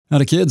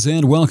Howdy kids,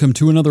 and welcome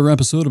to another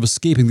episode of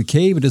Escaping the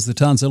Cave. It is the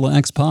Toddzilla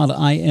X-Pod.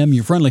 I am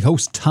your friendly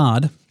host,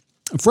 Todd.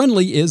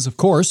 Friendly is, of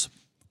course,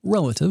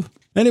 relative.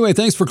 Anyway,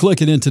 thanks for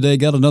clicking in today.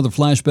 Got another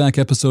flashback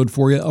episode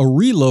for you, a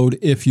reload,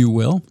 if you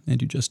will,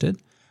 and you just did.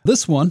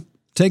 This one,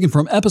 taken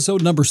from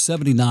episode number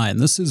 79.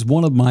 This is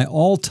one of my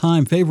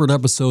all-time favorite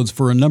episodes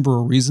for a number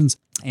of reasons,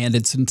 and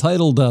it's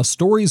entitled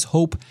Stories,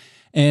 Hope,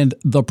 and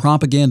the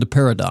Propaganda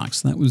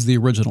Paradox. That was the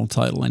original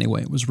title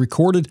anyway. It was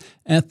recorded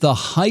at the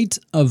height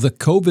of the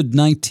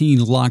COVID-19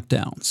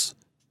 lockdowns,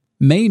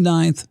 May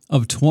 9th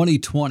of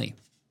 2020.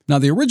 Now,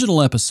 the original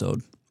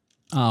episode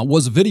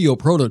was a video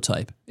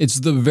prototype. It's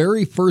the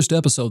very first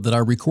episode that I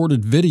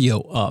recorded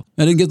video of.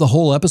 I didn't get the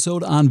whole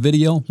episode on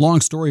video. Long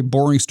story,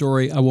 boring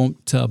story. I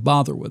won't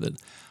bother with it.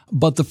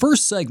 But the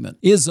first segment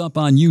is up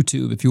on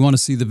YouTube if you want to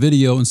see the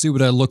video and see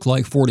what I looked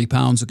like 40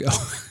 pounds ago.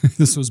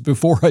 This was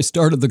before I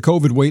started the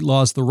COVID weight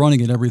loss, the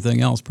running, and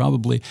everything else,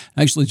 probably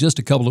actually just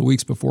a couple of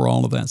weeks before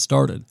all of that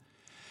started.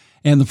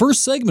 And the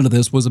first segment of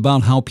this was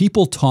about how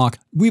people talk.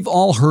 We've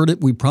all heard it.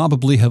 We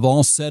probably have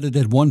all said it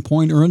at one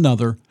point or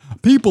another.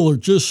 People are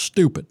just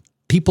stupid.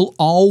 People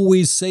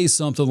always say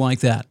something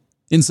like that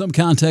in some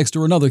context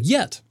or another.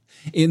 Yet,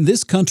 in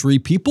this country,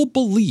 people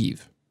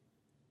believe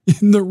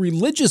in the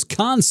religious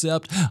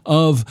concept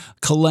of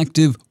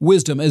collective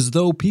wisdom, as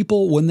though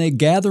people, when they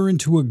gather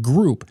into a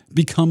group,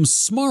 become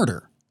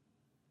smarter,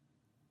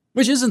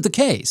 which isn't the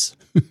case.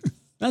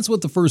 That's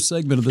what the first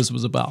segment of this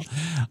was about.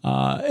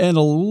 And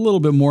a little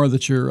bit more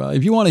that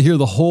if you want to hear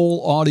the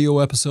whole audio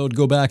episode,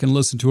 go back and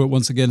listen to it.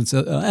 Once again, it's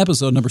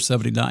episode number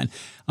 79.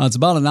 It's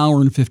about an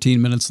hour and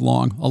 15 minutes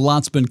long. A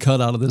lot's been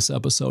cut out of this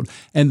episode.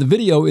 And the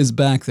video is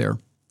back there.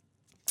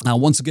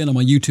 Once again, on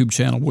my YouTube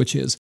channel, which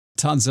is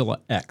Toddzilla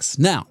X.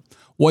 Now,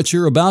 what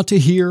you're about to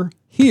hear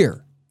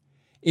here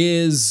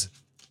is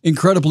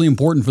incredibly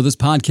important for this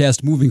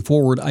podcast moving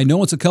forward. I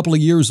know it's a couple of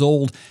years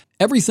old.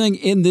 Everything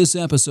in this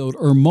episode,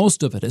 or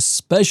most of it,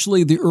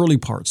 especially the early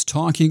parts,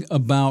 talking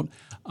about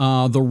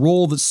the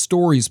role that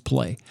stories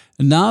play,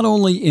 not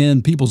only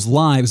in people's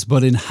lives,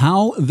 but in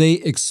how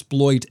they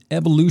exploit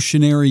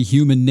evolutionary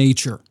human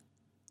nature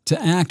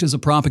to act as a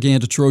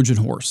propaganda Trojan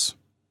horse.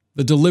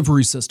 The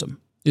delivery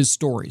system is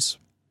stories.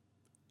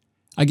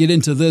 I get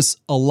into this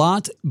a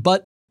lot,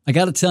 but I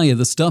got to tell you,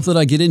 the stuff that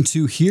I get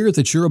into here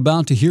that you're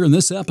about to hear in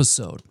this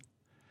episode,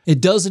 it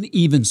doesn't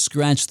even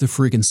scratch the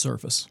freaking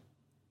surface.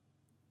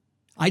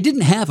 I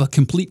didn't have a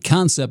complete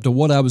concept of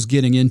what I was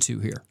getting into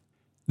here.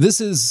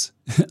 This is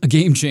a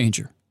game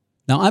changer.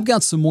 Now, I've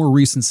got some more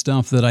recent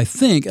stuff that I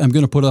think I'm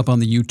going to put up on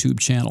the YouTube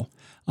channel.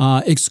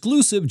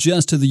 Exclusive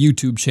just to the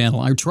YouTube channel.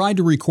 I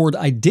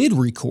did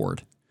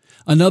record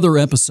another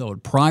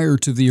episode prior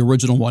to the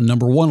original one,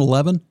 number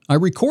 111. I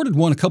recorded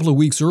one a couple of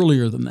weeks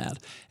earlier than that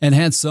and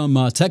had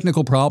some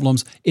technical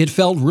problems. It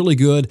felt really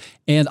good,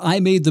 and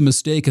I made the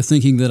mistake of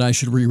thinking that I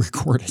should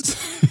re-record it.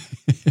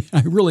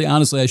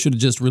 I should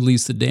have just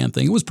released the damn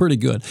thing. It was pretty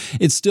good.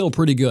 It's still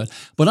pretty good.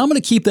 But I'm going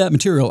to keep that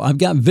material. I've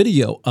got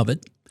video of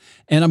it,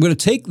 and I'm going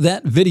to take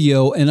that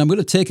video, and I'm going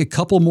to take a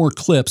couple more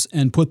clips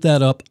and put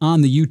that up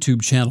on the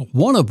YouTube channel,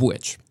 one of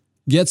which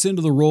gets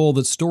into the role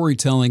that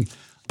storytelling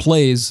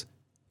plays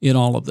in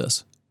all of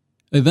this.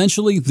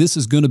 Eventually, this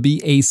is going to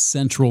be a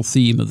central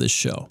theme of this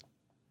show,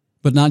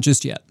 but not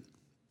just yet.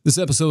 This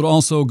episode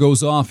also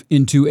goes off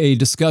into a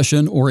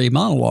discussion, or a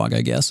monologue,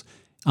 I guess,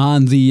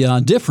 on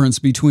the difference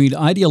between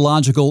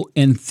ideological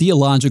and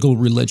theological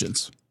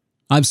religions.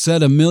 I've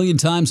said a million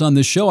times on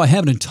this show, I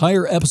have an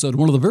entire episode.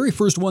 One of the very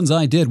first ones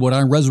I did when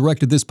I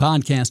resurrected this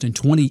podcast in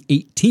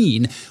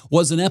 2018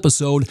 was an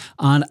episode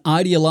on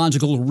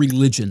ideological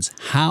religions,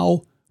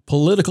 how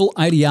political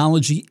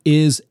ideology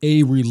is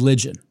a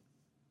religion.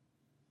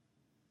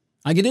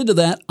 I get into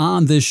that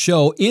on this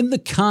show in the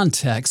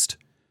context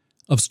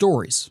of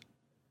stories,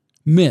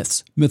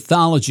 myths,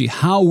 mythology,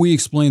 how we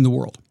explain the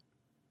world.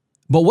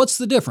 But what's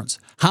the difference?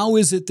 How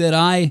is it that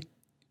I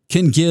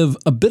can give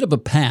a bit of a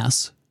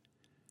pass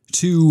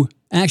to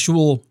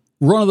actual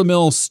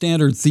run-of-the-mill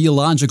standard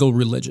theological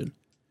religion,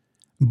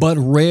 but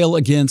rail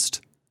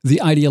against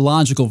the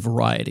ideological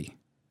variety?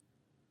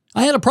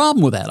 I had a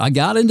problem with that. I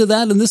got into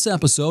that in this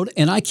episode,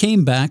 and I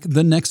came back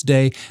the next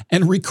day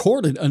and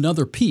recorded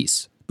another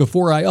piece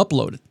before I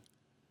uploaded,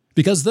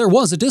 because there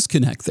was a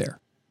disconnect there.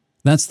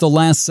 That's the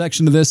last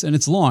section of this, and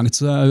it's long.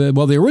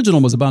 The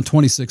original was about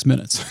 26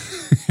 minutes.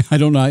 I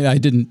don't know. I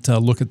didn't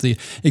look at the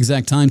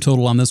exact time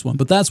total on this one,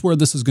 but that's where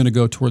this is going to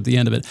go toward the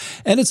end of it.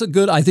 And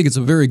I think it's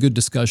a very good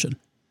discussion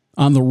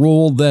on the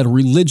role that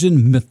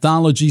religion,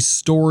 mythology,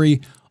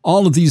 story,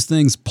 all of these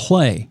things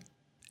play,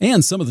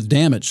 and some of the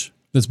damage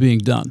that's being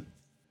done.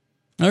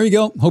 There you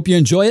go. Hope you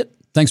enjoy it.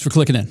 Thanks for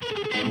clicking in.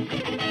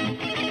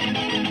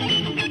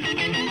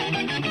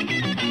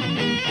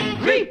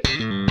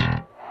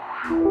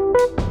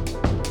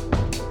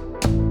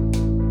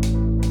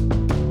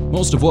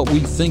 Most of what we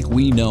think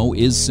we know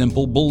is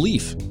simple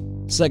belief.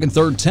 Second,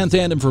 third, 10th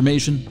hand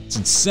information. It's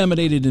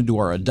disseminated into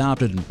our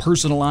adopted and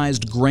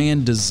personalized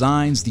grand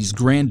designs. These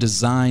grand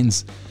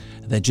designs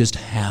that just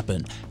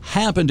happen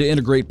to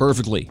integrate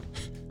perfectly.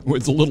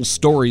 with the little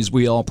stories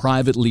we all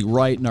privately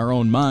write in our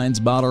own minds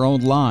about our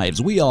own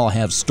lives. We all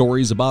have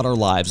stories about our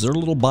lives. They're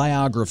little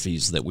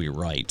biographies that we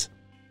write.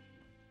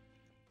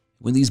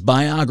 When these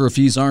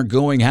biographies aren't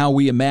going how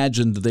we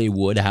imagined they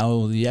would,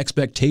 how the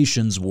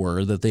expectations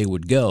were that they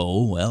would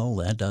go, well,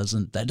 that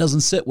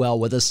doesn't sit well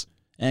with us.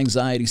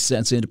 Anxiety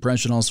sets in,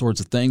 depression, all sorts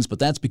of things, but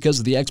that's because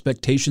of the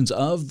expectations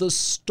of the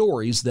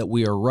stories that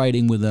we are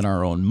writing within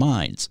our own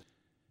minds.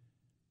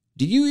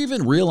 Do you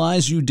even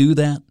realize you do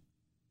that?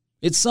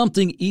 It's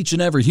something each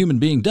and every human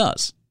being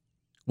does.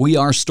 We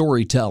are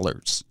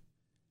storytellers.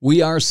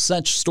 We are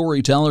such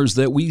storytellers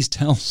that we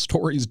tell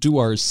stories to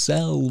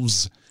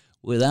ourselves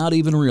without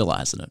even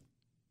realizing it.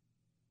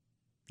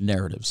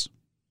 Narratives.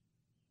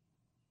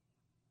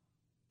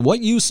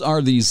 What use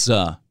are these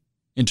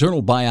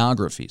internal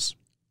biographies?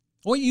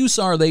 What use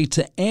are they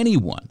to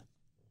anyone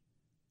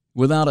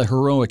without a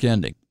heroic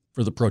ending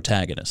for the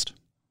protagonist?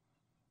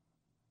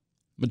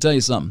 I'm going to tell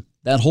you something.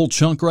 That whole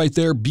chunk right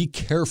there, be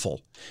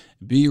careful.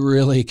 Be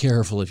really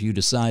careful if you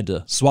decide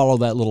to swallow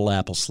that little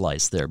apple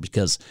slice there,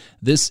 because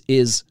this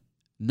is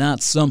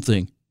not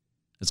something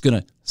that's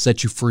going to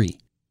set you free.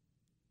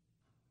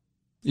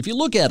 If you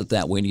look at it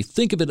that way and you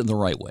think of it in the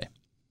right way,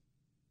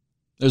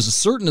 there's a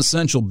certain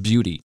essential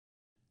beauty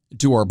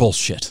to our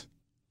bullshit.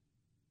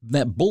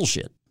 That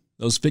bullshit,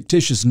 those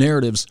fictitious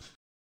narratives,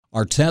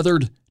 are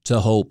tethered to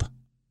hope.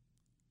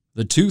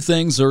 The two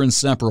things are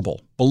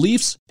inseparable.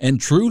 Beliefs and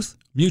truth,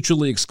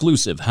 mutually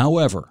exclusive.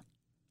 However,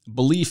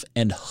 belief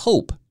and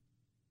hope,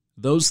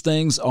 those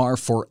things are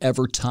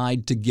forever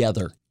tied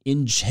together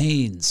in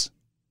chains.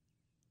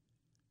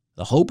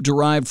 The hope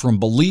derived from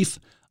belief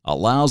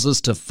allows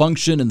us to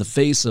function in the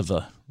face of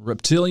a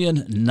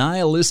reptilian,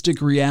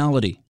 nihilistic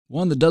reality,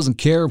 one that doesn't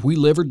care if we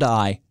live or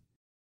die,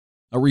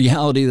 a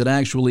reality that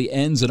actually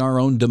ends in our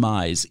own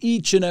demise,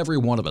 each and every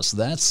one of us.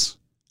 That's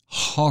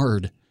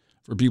hard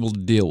for people to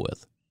deal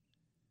with.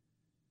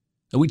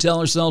 And we tell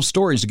ourselves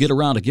stories to get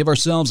around it, give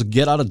ourselves a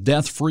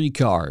get-out-of-death-free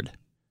card.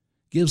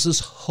 Gives us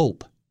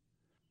hope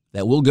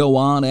that we'll go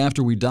on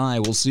after we die.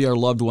 We'll see our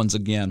loved ones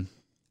again.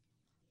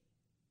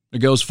 It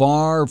goes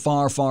far,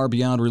 far, far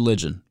beyond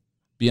religion,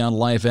 beyond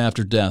life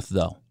after death,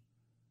 though.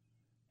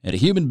 And to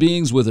human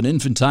beings with an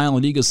infantile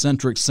and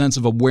egocentric sense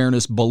of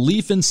awareness,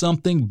 belief in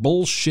something,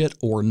 bullshit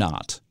or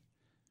not,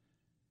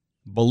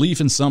 belief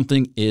in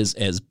something is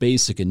as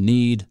basic a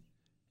need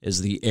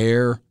as the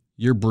air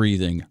you're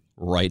breathing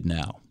right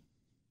now.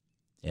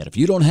 And if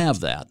you don't have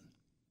that,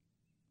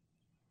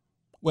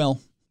 well,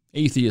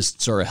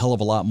 atheists are a hell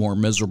of a lot more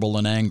miserable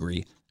and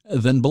angry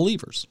than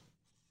believers.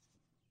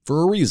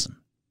 For a reason.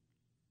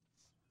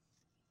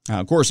 Now,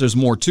 of course, there's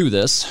more to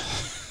this.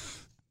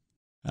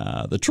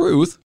 The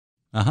truth,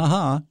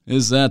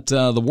 is that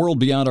the world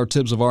beyond our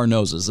tips of our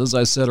noses, as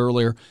I said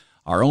earlier,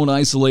 our own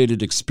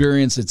isolated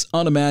experience, it's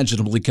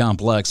unimaginably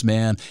complex,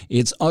 man.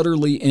 It's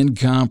utterly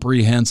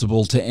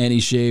incomprehensible to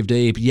any shaved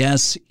ape.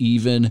 Yes,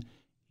 even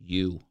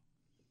you.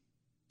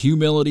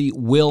 Humility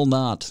will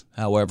not,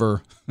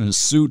 however,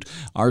 suit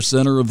our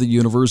center of the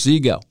universe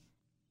ego.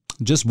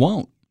 Just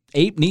won't.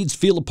 Ape needs to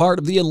feel a part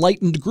of the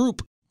enlightened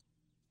group.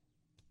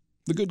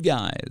 The good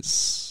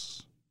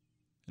guys.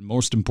 And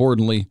most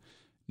importantly,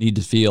 need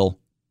to feel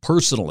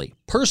personally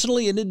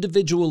and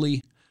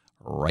individually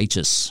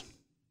righteous.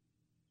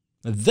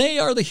 They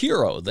are the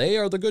hero. They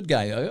are the good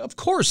guy. Of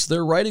course,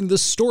 they're writing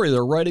this story.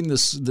 They're writing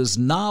this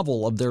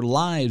novel of their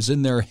lives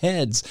in their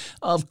heads.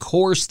 Of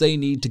course, they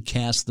need to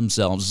cast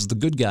themselves as the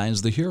good guy,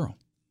 as the hero.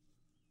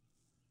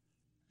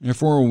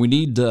 Therefore, we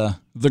need the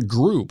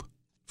group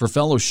for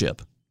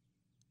fellowship.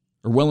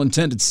 Our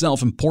well-intended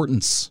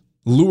self-importance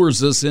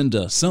lures us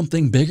into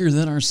something bigger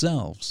than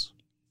ourselves.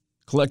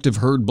 Collective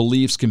herd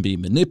beliefs can be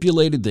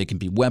manipulated. They can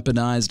be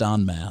weaponized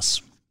en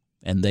masse.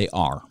 And they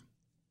are.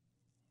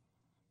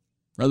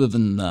 Rather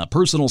than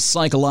personal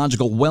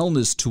psychological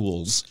wellness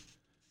tools,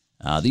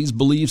 these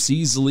beliefs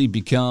easily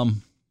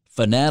become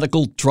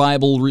fanatical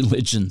tribal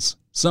religions,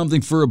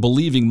 something for a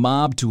believing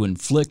mob to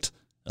inflict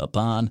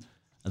upon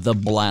the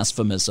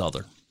blasphemous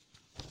other.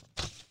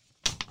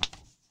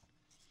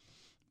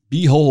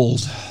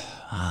 Behold,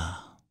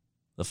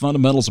 the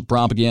fundamentals of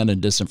propaganda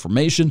and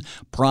disinformation,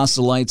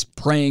 proselytes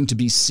praying to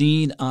be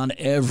seen on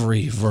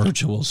every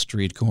virtual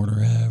street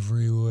corner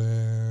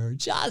everywhere.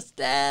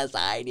 Justice,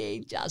 I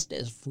need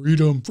justice.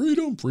 Freedom,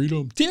 freedom,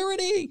 freedom.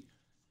 Tyranny.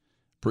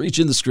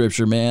 Preaching the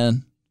scripture,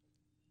 man.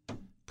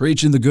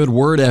 Preaching the good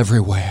word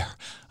everywhere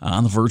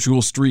on the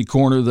virtual street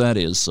corner that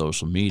is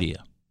social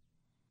media.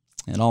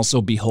 And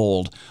also,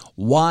 behold,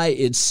 why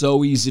it's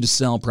so easy to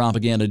sell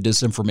propaganda and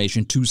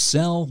disinformation, to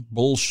sell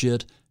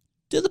bullshit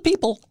to the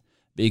people.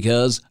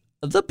 Because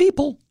the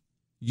people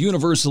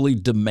universally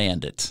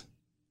demand it.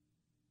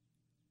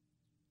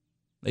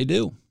 They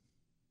do.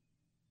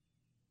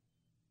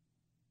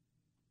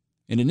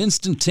 In an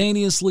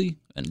instantaneously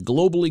and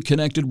globally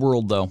connected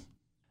world, though,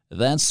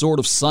 that sort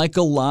of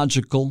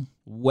psychological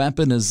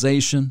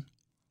weaponization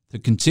to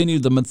continue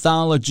the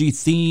mythology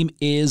theme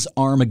is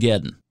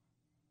Armageddon.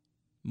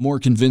 More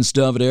convinced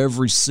of it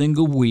every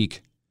single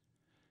week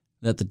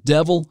that the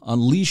devil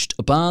unleashed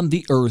upon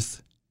the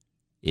earth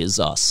is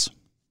us.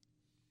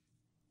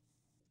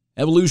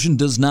 Evolution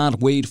does not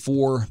wait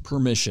for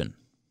permission,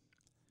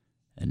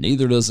 and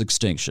neither does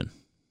extinction.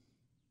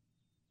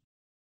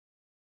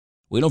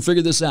 We don't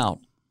figure this out.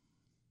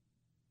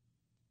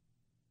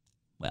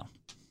 Well,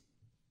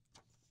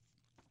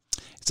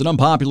 it's an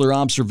unpopular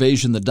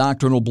observation that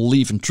doctrinal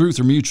belief and truth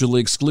are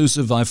mutually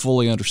exclusive. I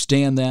fully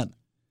understand that.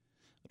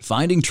 But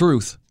finding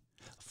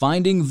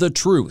the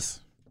truth,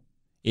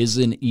 is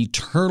an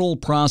eternal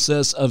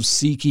process of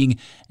seeking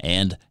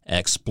and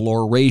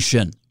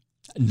exploration,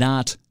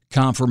 not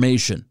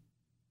confirmation.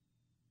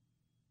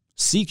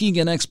 Seeking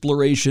and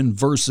exploration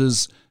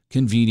versus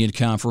convenient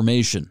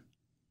confirmation.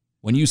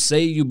 When you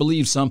say you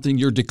believe something,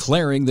 you're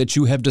declaring that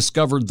you have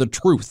discovered the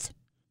truth.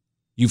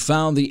 You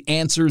found the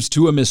answers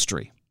to a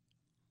mystery.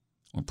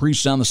 When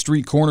preached on the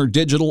street corner,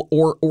 digital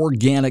or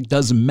organic,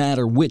 doesn't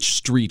matter which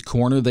street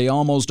corner, they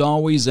almost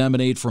always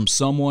emanate from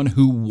someone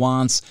who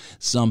wants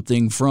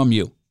something from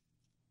you.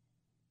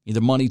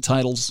 Either money,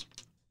 titles,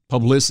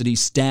 publicity,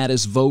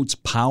 status, votes,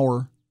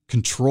 power,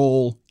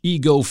 control,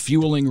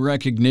 ego-fueling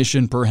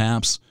recognition,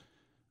 perhaps.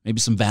 Maybe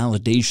some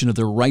validation of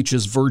their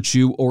righteous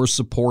virtue or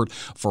support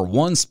for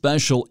one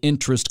special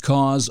interest,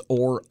 cause,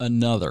 or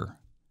another.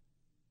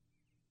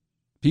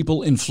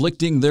 People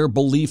inflicting their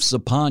beliefs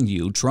upon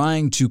you,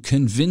 trying to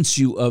convince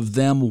you of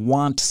them,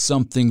 want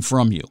something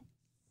from you.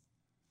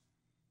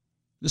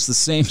 This is the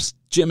same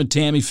Jim and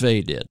Tammy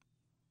Faye did.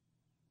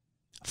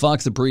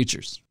 Fuck the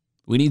preachers.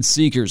 We need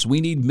seekers. We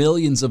need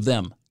millions of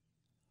them.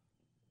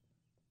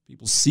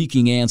 People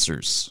seeking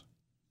answers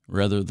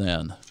rather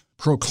than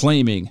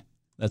proclaiming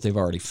that they've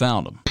already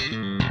found them.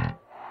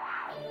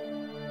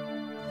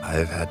 I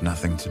have had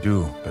nothing to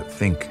do but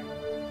think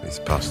these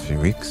past few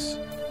weeks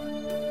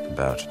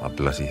about our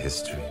bloody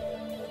history,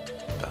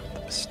 about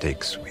the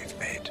mistakes we've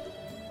made.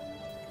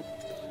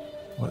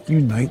 What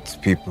unites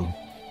people?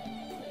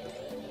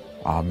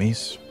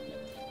 Armies?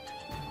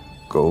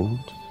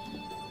 Gold?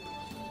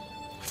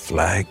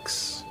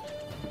 Flags?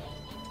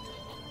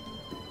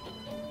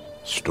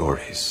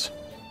 Stories.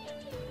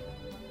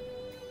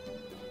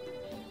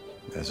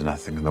 There's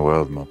nothing in the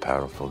world more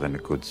powerful than a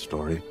good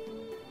story.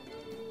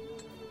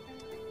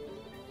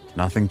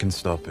 Nothing can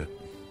stop it.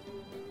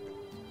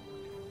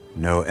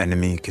 No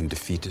enemy can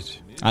defeat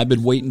it. I've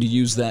been waiting to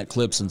use that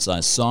clip since I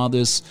saw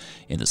this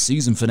in the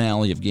season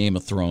finale of Game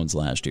of Thrones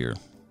last year.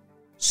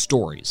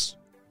 Stories.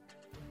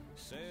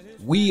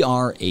 We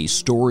are a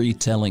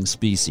storytelling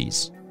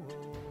species.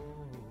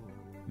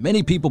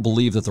 Many people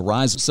believe that the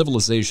rise of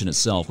civilization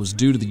itself was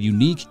due to the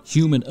unique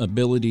human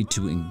ability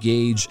to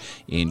engage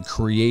in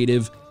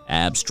creative,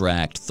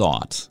 abstract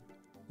thought.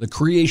 The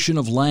creation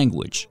of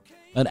language,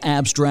 an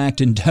abstract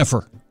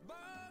endeavor.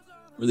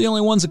 We're the only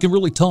ones that can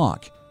really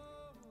talk.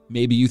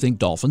 Maybe you think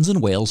dolphins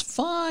and whales,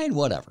 fine,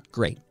 whatever,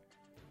 great.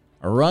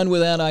 Run with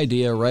that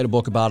idea, write a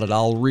book about it,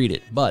 I'll read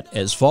it. But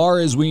as far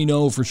as we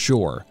know for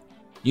sure,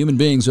 human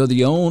beings are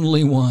the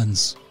only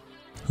ones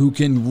who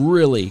can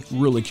really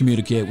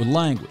communicate with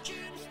language.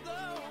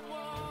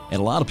 And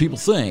a lot of people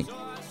think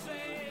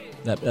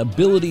that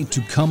ability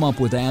to come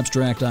up with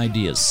abstract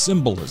ideas,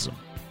 symbolism,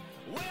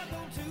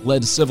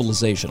 led to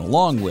civilization,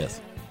 along with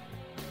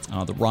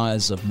the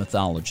rise of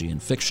mythology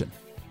and fiction.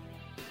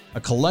 A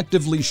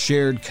collectively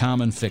shared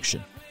common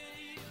fiction.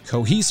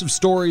 Cohesive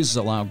stories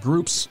allow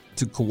groups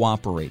to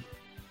cooperate.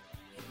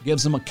 It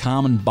gives them a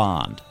common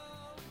bond.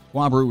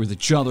 Cooperate with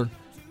each other.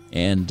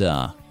 And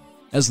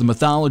as the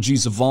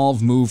mythologies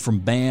evolve, move from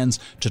bands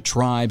to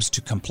tribes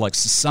to complex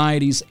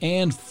societies,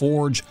 and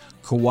forge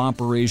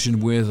cooperation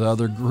with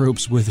other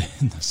groups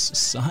within the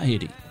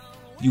society.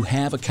 You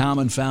have a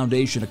common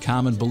foundation, a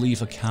common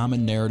belief, a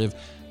common narrative,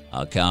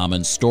 a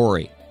common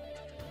story.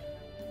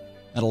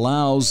 That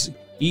allows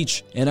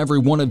each and every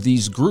one of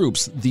these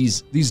groups,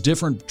 these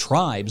different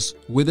tribes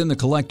within the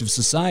collective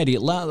society,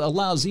 it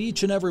allows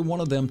each and every one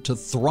of them to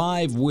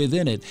thrive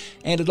within it.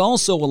 And it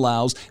also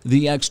allows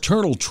the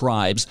external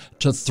tribes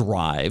to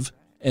thrive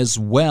as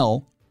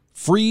well,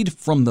 freed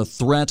from the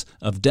threat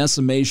of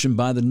decimation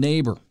by the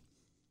neighbor.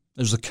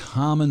 There's a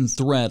common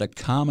thread, a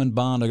common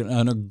bond,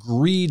 an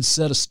agreed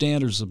set of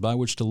standards by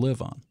which to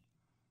live on.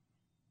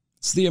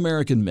 It's the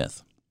American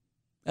myth.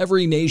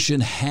 Every nation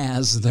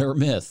has their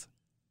myth.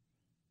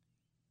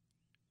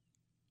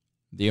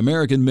 The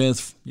American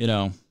myth,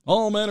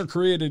 all men are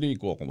created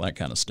equal, that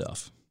kind of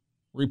stuff.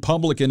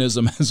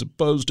 Republicanism as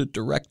opposed to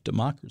direct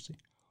democracy.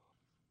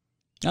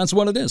 That's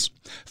what it is.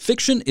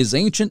 Fiction is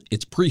ancient,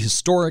 it's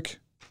prehistoric.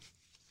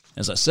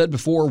 As I said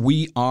before,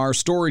 we are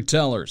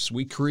storytellers.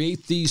 We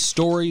create these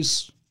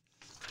stories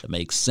to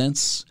make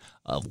sense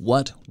of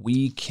what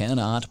we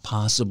cannot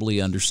possibly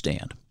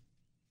understand.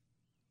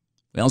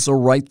 We also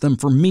write them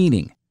for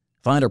meaning,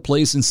 find our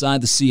place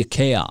inside the sea of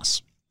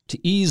chaos,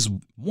 to ease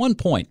one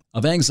point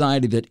of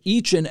anxiety that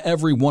each and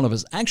every one of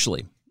us,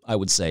 actually, I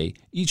would say,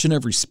 each and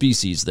every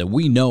species that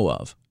we know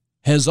of,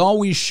 has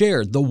always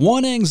shared. The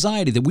one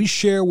anxiety that we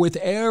share with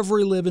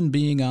every living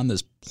being on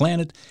this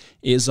planet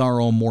is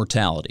our own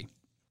mortality.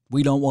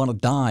 We don't want to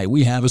die.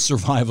 We have a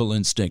survival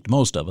instinct,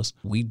 most of us.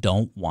 We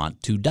don't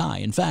want to die.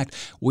 In fact,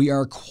 we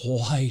are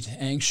quite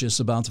anxious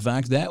about the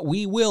fact that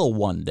we will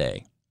one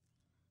day.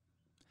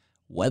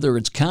 Whether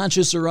it's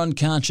conscious or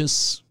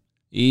unconscious,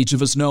 each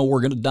of us know we're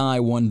going to die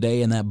one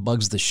day, and that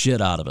bugs the shit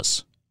out of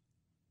us.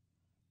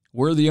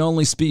 We're the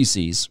only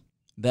species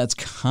that's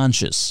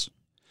conscious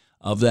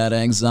of that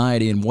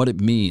anxiety and what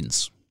it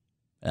means.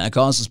 And that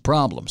causes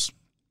problems,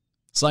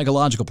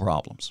 psychological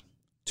problems,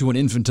 to an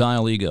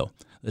infantile ego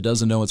that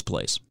doesn't know its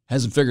place,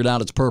 hasn't figured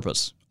out its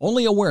purpose.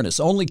 Only awareness,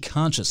 only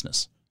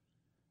consciousness.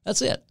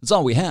 That's it. That's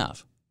all we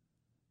have.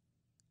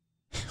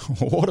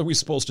 What are we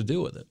supposed to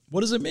do with it?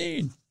 What does it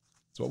mean?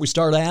 That's what we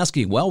start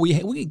asking. Well,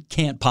 we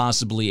can't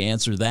possibly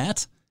answer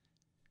that.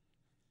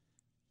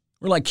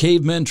 We're like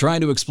cavemen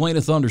trying to explain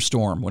a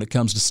thunderstorm when it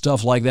comes to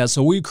stuff like that,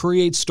 so we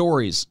create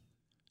stories.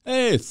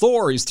 Hey,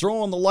 Thor, he's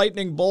throwing the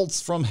lightning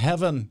bolts from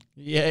heaven.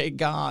 Yay,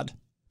 God.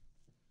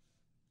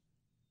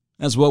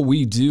 That's what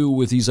we do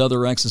with these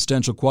other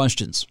existential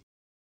questions.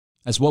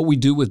 That's what we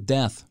do with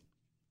death.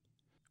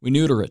 We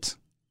neuter it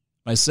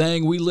by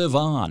saying we live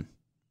on.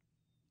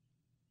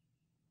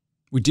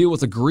 We deal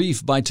with the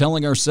grief by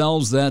telling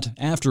ourselves that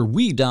after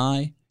we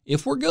die,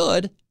 if we're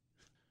good,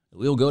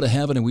 we'll go to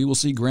heaven and we will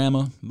see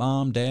Grandma,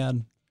 Mom,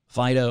 Dad,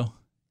 Fido.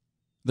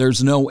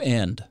 There's no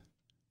end.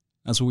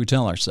 That's what we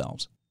tell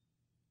ourselves.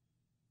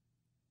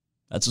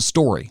 That's a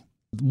story.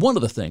 One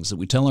of the things that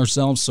we tell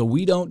ourselves so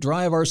we don't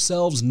drive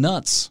ourselves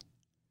nuts.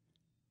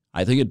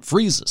 I think it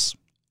frees us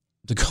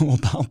to go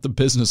about the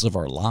business of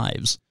our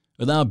lives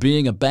without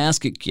being a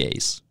basket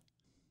case.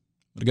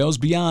 But it goes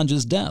beyond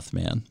just death,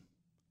 man.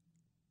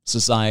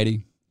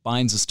 Society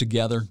binds us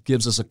together,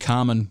 gives us a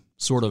common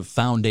sort of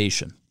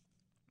foundation.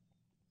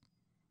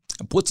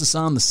 It puts us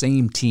on the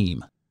same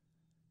team,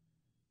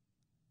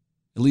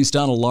 at least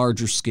on a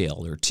larger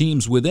scale. There are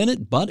teams within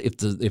it, but if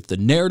the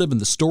narrative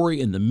and the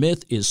story and the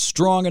myth is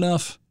strong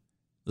enough,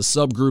 the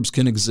subgroups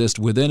can exist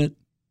within it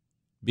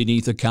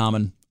beneath a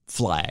common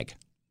flag.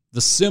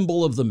 The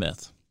symbol of the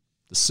myth,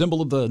 the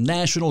symbol of the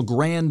national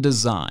grand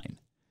design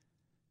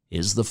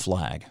is the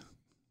flag.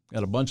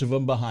 Got a bunch of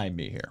them behind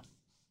me here.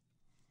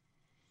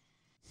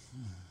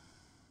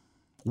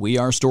 We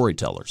are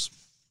storytellers.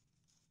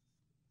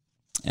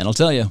 And I'll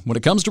tell you, when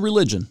it comes to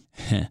religion,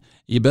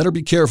 you better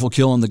be careful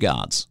killing the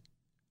gods.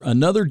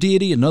 Another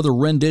deity, another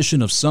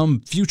rendition of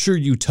some future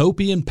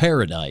utopian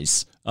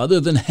paradise other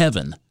than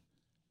heaven.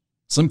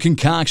 Some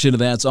concoction of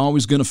that's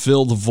always going to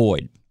fill the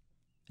void.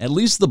 At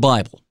least the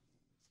Bible,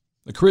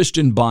 the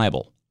Christian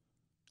Bible,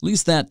 at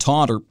least that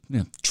taught or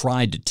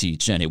tried to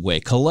teach anyway,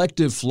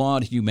 collective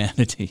flawed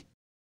humanity.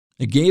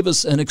 It gave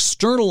us an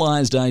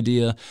externalized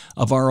idea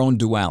of our own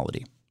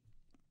duality.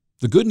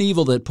 The good and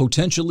evil that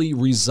potentially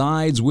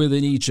resides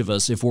within each of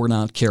us if we're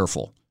not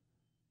careful.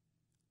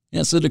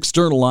 Yes, it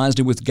externalized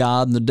it with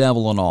God and the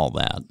devil and all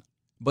that.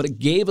 But it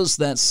gave us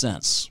that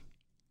sense.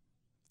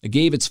 It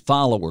gave its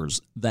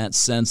followers that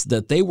sense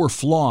that they were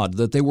flawed,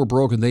 that they were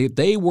broken,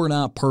 they were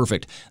not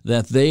perfect,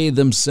 that they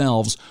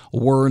themselves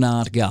were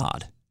not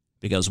God.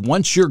 Because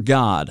once you're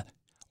God,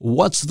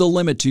 what's the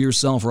limit to your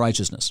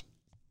self-righteousness?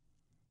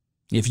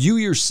 If you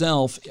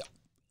yourself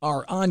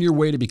are on your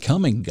way to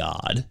becoming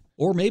God,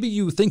 or maybe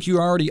you think you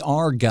already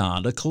are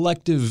God, a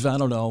collective,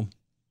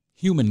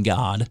 human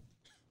God.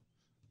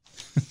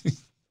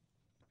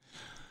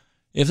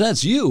 If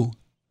that's you,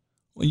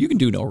 well, you can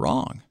do no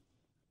wrong.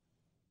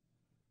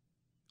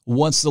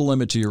 What's the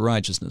limit to your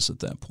righteousness at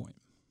that point?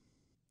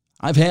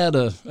 I've had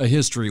a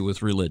history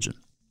with religion.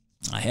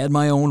 I had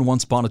my own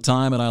once upon a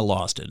time, and I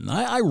lost it. And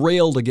I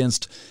railed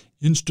against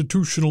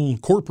institutional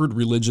corporate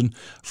religion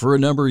for a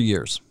number of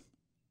years.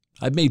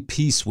 I've made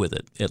peace with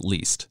it, at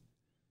least.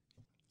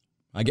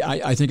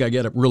 I think I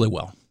get it really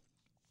well.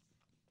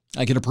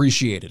 I can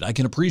appreciate it. I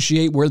can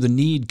appreciate where the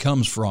need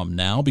comes from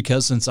now,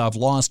 because since I've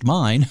lost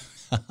mine,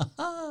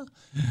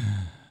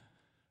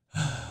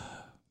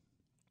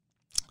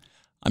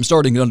 I'm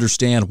starting to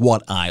understand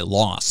what I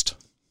lost.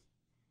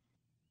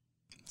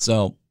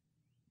 So,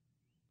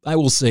 I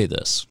will say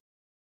this.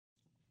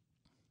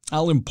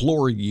 I'll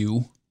implore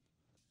you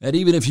that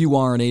even if you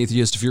are an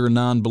atheist, if you're a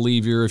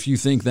non-believer, if you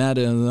think that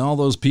all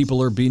those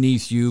people are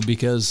beneath you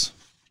because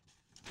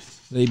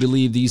they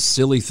believe these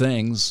silly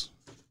things,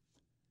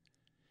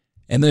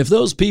 and if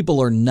those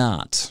people are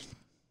not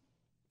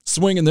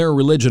swinging their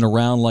religion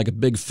around like a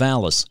big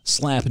phallus,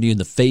 slapping you in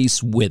the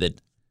face with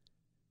it,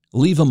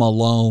 leave them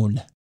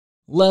alone.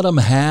 Let them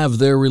have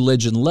their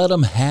religion. Let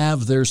them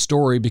have their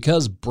story,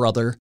 because,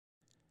 brother,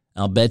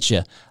 I'll bet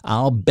you,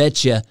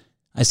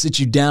 I sit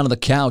you down on the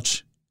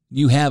couch,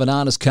 you have an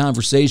honest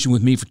conversation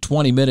with me for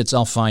 20 minutes,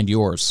 I'll find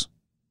yours.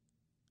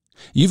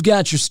 You've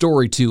got your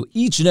story too.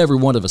 Each and every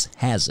one of us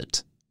has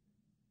it.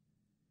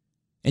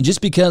 And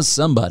just because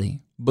somebody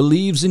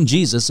believes in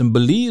Jesus and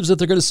believes that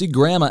they're going to see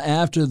Grandma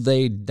after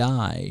they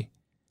die,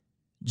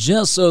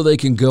 just so they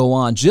can go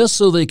on, just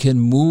so they can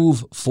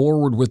move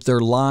forward with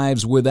their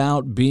lives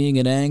without being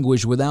in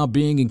anguish, without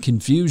being in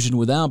confusion,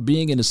 without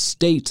being in a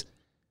state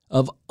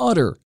of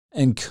utter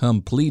and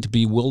complete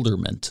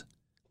bewilderment,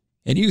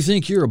 and you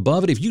think you're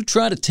above it, if you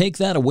try to take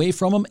that away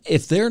from them,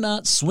 if they're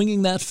not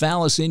swinging that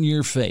phallus in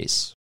your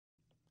face,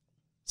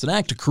 it's an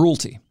act of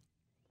cruelty.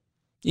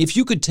 If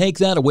you could take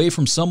that away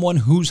from someone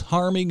who's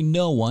harming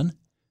no one,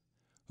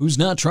 who's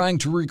not trying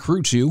to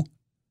recruit you,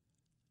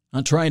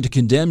 not trying to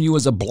condemn you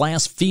as a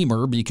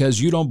blasphemer because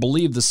you don't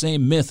believe the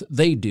same myth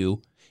they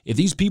do, if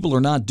these people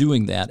are not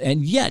doing that,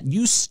 and yet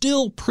you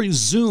still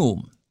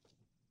presume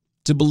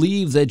to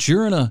believe that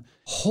you're in a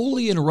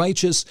holy and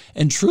righteous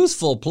and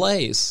truthful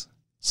place,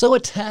 so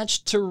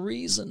attached to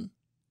reason,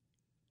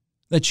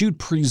 that you'd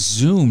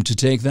presume to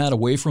take that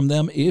away from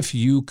them if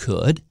you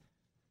could,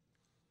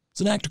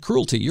 it's an act of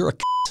cruelty. You're a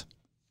c***.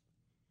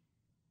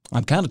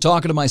 I'm kind of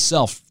talking to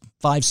myself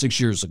 5-6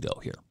 years ago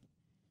here.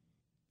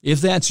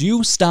 If that's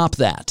you, stop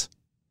that.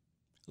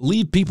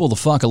 Leave people the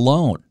fuck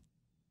alone.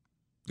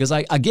 Because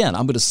I'm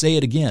going to say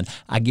it again.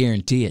 I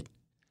guarantee it.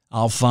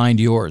 I'll find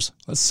yours.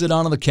 Let's sit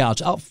on the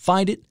couch. I'll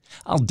find it.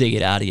 I'll dig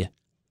it out of you.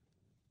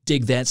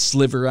 Dig that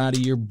sliver out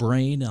of your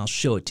brain. I'll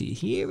show it to you.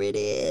 Here it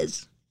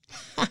is.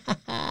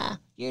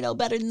 You're no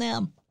better than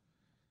them.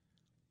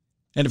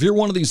 And if you're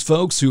one of these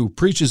folks who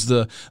preaches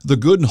the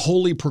good and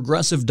holy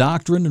progressive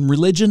doctrine and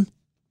religion,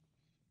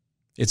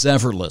 it's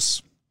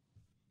effortless.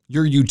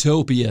 Your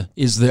utopia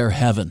is their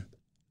heaven.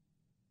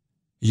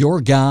 Your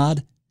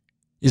God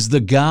is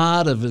the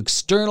God of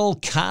external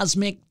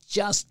cosmic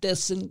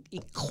justice and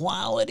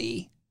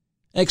equality.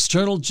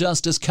 External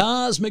justice,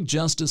 cosmic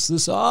justice,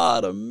 this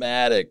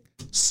automatic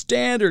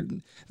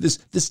standard,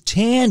 this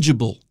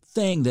tangible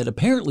thing that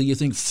apparently you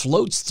think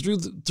floats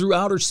through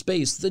outer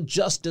space, the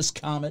justice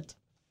comet,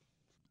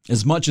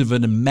 as much of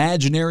an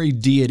imaginary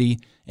deity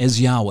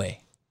as Yahweh.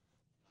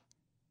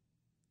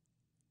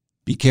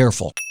 Be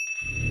careful.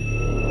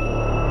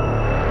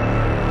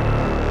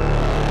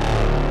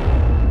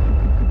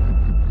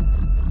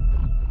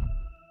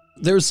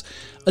 There's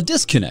a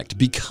disconnect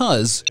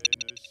because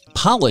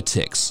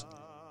politics,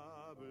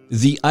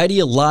 the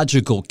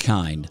ideological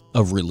kind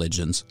of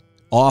religions,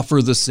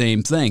 offer the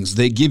same things.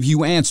 They give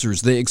you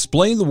answers. They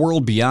explain the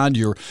world beyond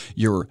your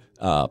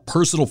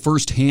personal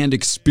firsthand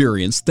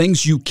experience,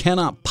 things you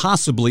cannot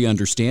possibly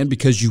understand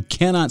because you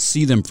cannot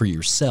see them for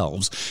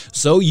yourselves.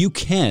 So you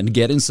can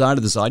get inside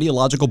of this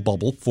ideological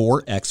bubble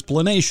for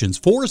explanations,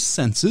 for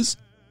senses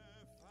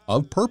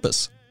of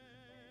purpose.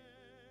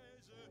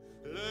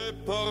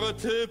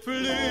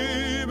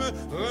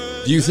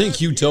 Do you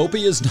think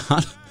utopia is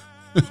not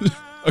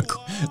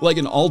like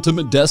an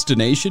ultimate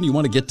destination? You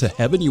want to get to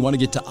heaven? You want to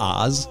get to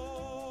Oz?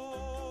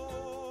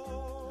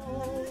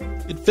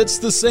 It fits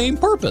the same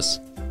purpose.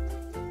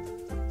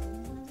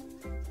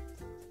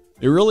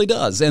 It really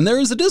does. And there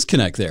is a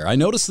disconnect there. I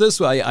noticed this.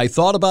 I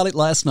thought about it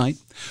last night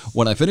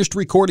when I finished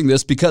recording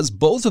this because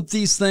both of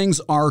these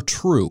things are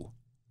true,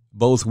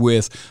 both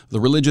with the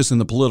religious and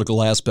the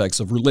political aspects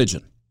of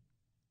religion.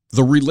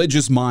 The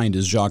religious mind,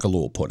 as Jacques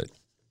Ellul put it.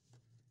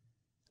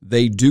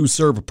 They do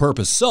serve a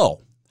purpose.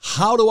 So,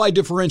 how do I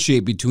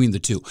differentiate between the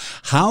two?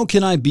 How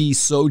can I be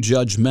so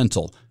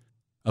judgmental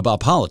about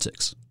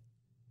politics,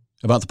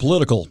 about the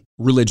political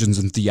religions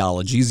and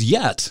theologies,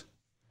 yet,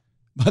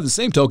 by the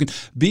same token,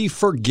 be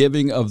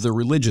forgiving of the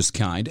religious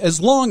kind,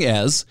 as long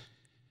as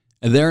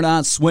they're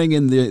not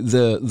swinging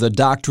the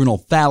doctrinal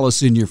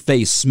phallus in your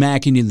face,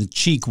 smacking you in the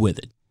cheek with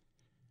it,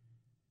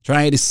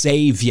 trying to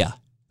save you?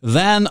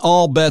 Then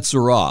all bets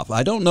are off.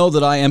 I don't know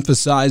that I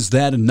emphasized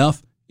that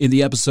enough in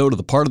the episode, or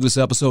the part of this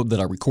episode that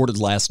I recorded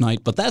last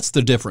night, but that's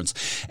the difference.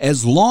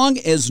 As long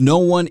as no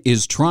one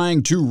is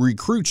trying to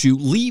recruit you,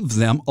 leave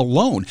them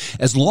alone.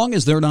 As long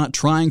as they're not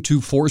trying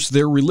to force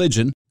their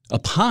religion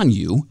upon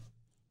you,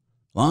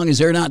 as long as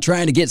they're not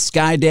trying to get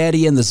Sky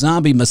Daddy and the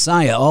zombie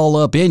messiah all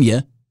up in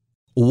you,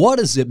 what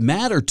does it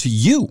matter to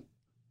you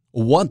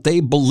what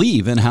they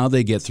believe and how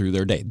they get through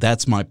their day?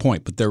 That's my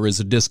point, but there is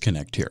a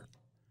disconnect here.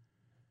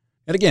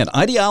 And again,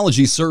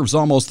 ideology serves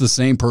almost the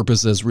same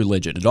purpose as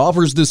religion. It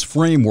offers this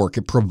framework.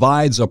 It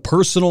provides a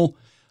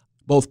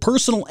both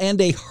personal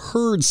and a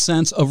herd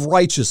sense of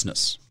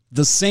righteousness,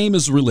 the same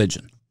as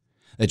religion,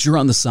 that you're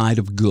on the side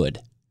of good.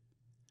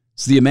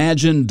 It's the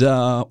imagined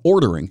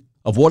ordering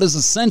of what is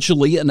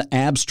essentially an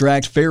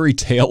abstract fairy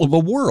tale of a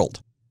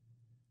world,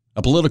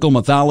 a political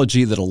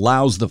mythology that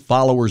allows the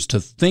followers to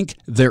think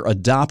their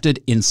adopted,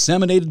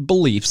 inseminated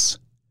beliefs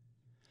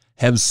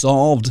have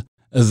solved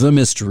the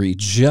mystery,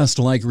 just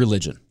like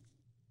religion.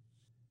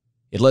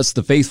 It lets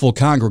the faithful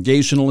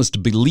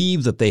Congregationalist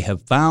believe that they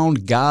have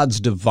found God's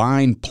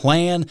divine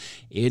plan.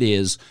 It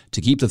is,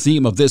 to keep the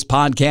theme of this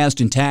podcast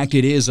intact,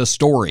 it is a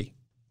story,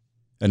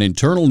 an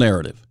internal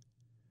narrative,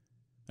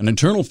 an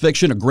internal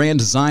fiction, a grand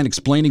design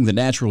explaining the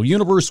natural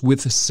universe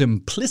with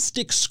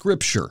simplistic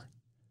scripture.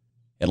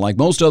 And like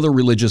most other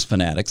religious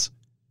fanatics,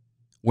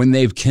 when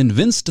they've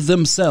convinced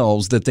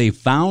themselves that they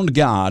found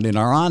God and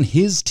are on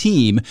His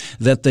team,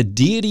 that the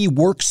deity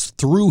works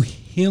through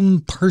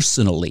Him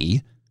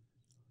personally,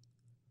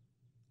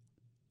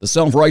 the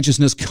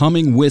self-righteousness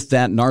coming with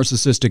that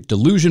narcissistic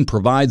delusion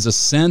provides a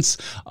sense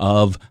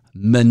of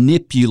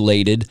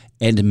manipulated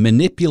and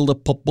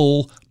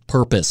manipulable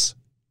purpose.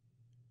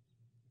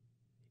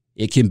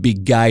 It can be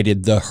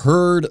guided. The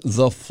herd,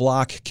 the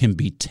flock can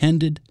be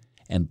tended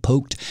and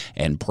poked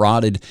and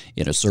prodded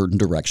in a certain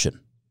direction.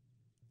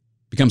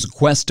 It becomes a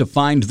quest to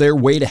find their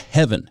way to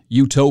heaven,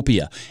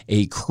 utopia,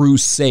 a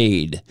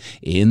crusade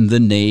in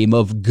the name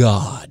of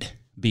God.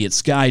 Be it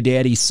Sky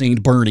Daddy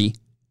St. Bernie,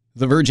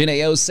 the Virgin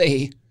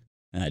AOC,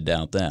 I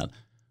doubt that,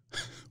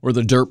 or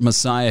the Derp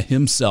Messiah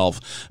himself,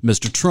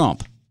 Mr.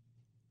 Trump.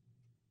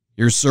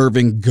 You're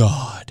serving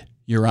God.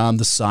 You're on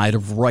the side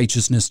of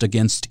righteousness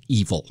against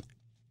evil.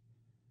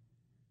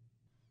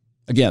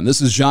 Again,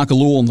 this is Jacques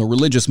Ellul in The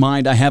Religious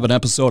Mind. I have an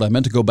episode. I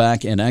meant to go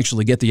back and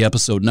actually get the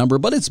episode number,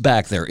 but it's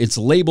back there. It's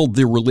labeled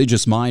The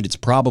Religious Mind. It's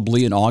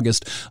probably in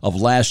August of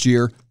last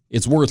year.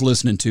 It's worth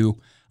listening to.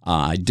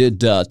 I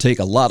did take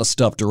a lot of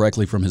stuff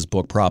directly from his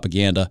book,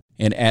 Propaganda,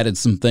 and added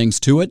some things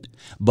to it,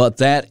 but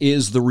that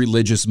is The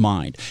Religious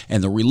Mind.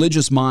 And The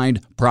Religious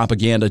Mind,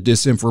 propaganda,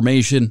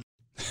 disinformation,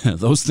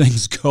 those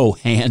things go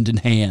hand in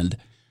hand.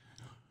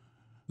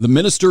 The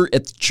minister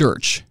at the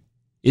church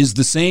is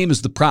the same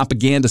as the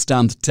propagandist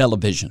on the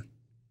television.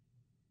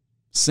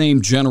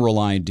 Same general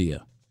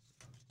idea.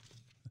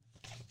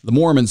 The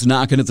Mormons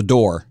knocking at the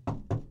door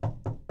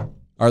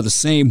are the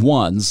same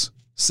ones,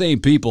 same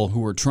people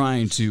who are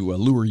trying to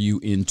lure you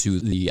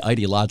into the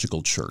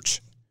ideological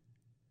church.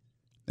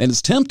 And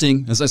it's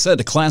tempting, as I said,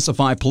 to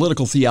classify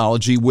political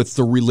theology with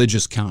the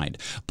religious kind.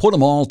 Put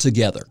them all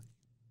together.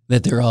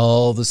 That they're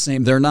all the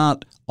same. They're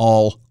not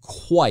all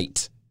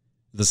quite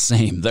the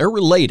same. They're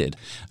related,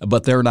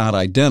 but they're not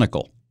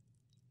identical.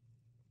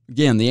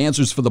 Again, the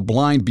answers for the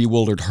blind,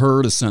 bewildered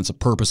herd, a sense of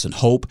purpose and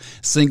hope,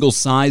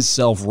 single-sized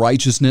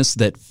self-righteousness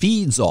that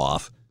feeds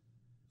off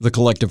the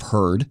collective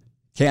herd,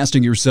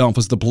 casting yourself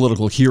as the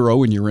political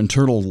hero in your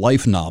internal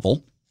life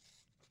novel,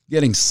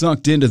 getting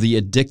sucked into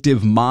the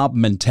addictive mob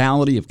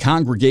mentality of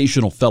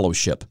congregational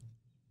fellowship.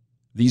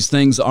 These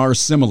things are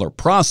similar.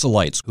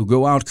 Proselytes who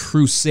go out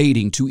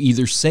crusading to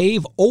either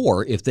save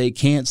or, if they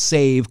can't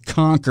save,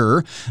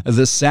 conquer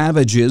the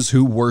savages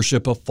who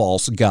worship a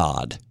false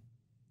god.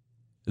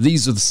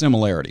 These are the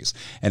similarities,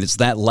 and it's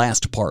that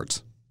last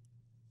part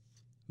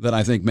that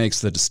I think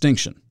makes the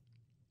distinction.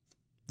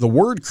 The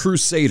word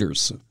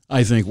crusaders,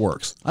 I think,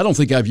 works. I don't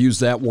think I've used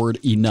that word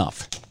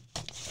enough.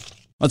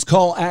 Let's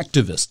call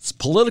activists,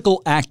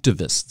 political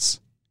activists,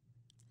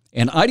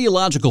 and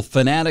ideological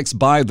fanatics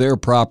by their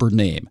proper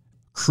name.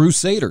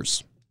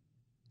 Crusaders.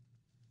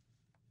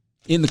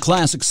 In the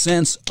classic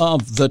sense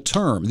of the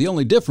term. The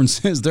only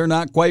difference is they're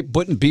not quite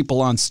putting people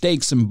on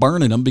stakes and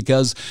burning them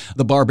because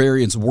the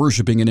barbarians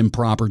worshiping an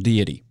improper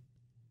deity.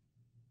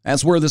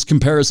 That's where this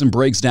comparison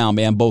breaks down,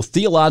 man. Both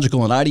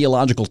theological and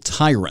ideological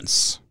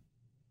tyrants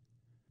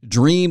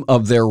dream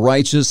of their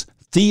righteous,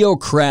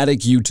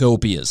 theocratic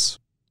utopias.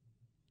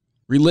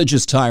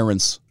 Religious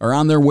tyrants are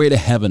on their way to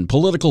heaven.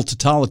 Political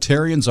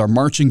totalitarians are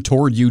marching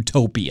toward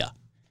utopia.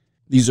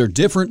 These are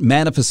different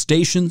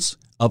manifestations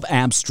of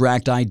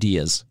abstract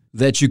ideas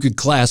that you could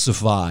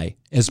classify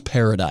as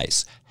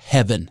paradise,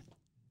 heaven.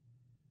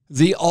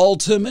 The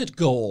ultimate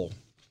goal,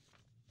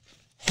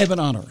 heaven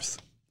on earth.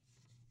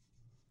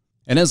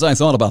 And as I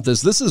thought about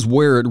this is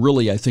where it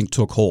really, I think,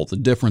 took hold, the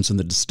difference and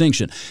the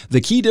distinction.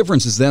 The key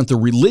difference is that the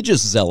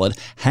religious zealot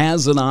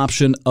has an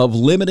option of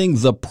limiting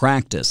the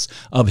practice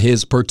of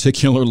his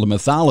particular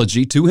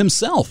mythology to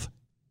himself.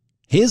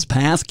 His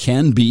path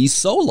can be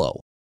solo.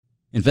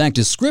 In fact,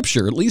 his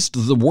scripture, at least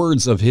the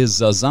words of his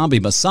zombie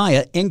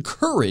messiah,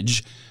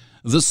 encourage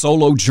the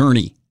solo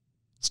journey.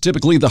 It's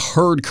typically the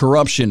herd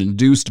corruption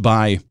induced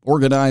by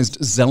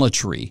organized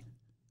zealotry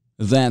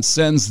that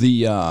sends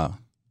the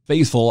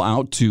faithful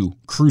out to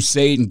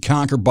crusade and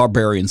conquer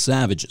barbarian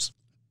savages.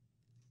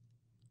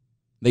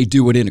 They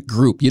do it in a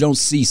group. You don't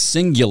see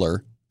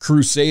singular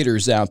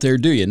crusaders out there,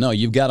 do you? No,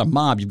 you've got a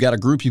mob, you've got a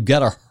group, you've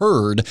got a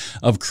herd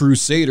of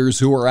crusaders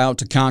who are out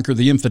to conquer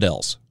the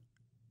infidels.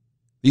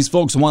 These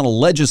folks want to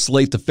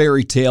legislate the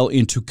fairy tale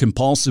into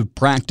compulsive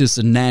practice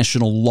and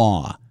national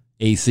law,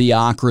 a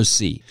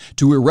theocracy,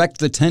 to erect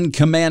the 10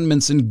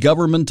 Commandments in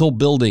governmental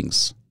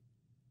buildings.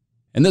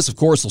 And this, of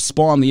course, will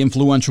spawn the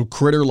influential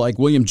critter like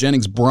William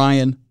Jennings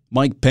Bryan,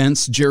 Mike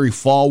Pence, Jerry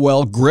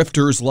Falwell,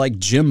 grifters like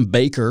Jim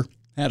Baker.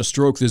 Had a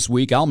stroke this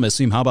week. I'll miss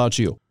him. How about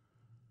you?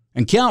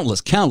 And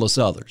countless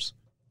others.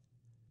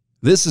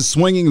 This is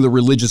swinging the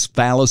religious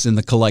phallus in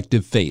the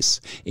collective face.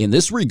 In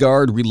this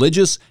regard,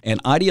 religious and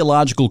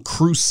ideological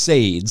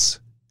crusades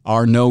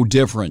are no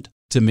different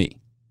to me.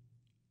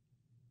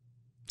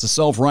 It's a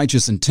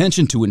self-righteous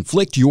intention to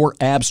inflict your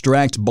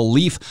abstract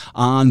belief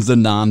on the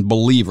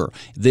non-believer.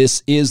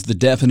 This is the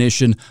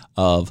definition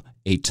of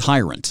a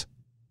tyrant.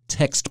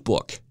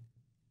 Textbook.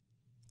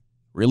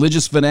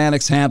 Religious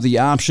fanatics have the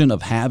option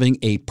of having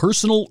a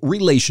personal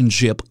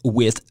relationship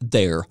with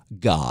their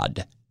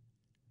God.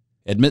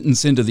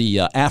 Admittance into the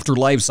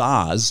afterlife's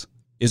Oz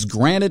is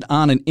granted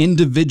on an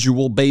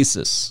individual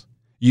basis.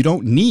 You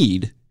don't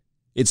need,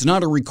 it's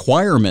not a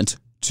requirement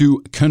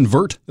to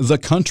convert the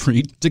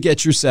country to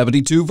get your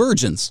 72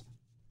 virgins.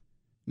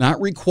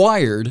 Not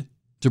required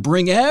to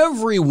bring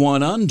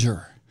everyone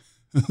under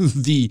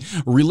the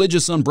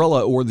religious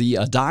umbrella or the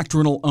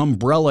doctrinal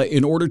umbrella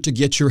in order to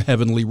get your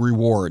heavenly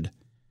reward.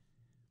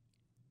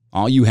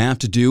 All you have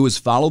to do is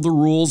follow the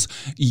rules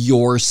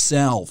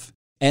yourself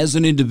as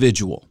an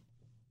individual,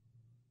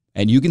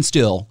 and you can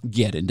still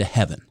get into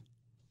heaven.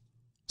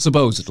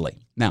 Supposedly.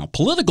 Now,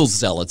 political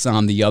zealots,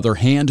 on the other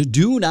hand,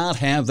 do not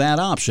have that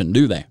option,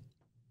 do they?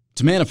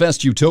 To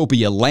manifest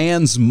utopia,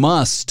 lands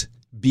must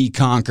be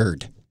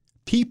conquered.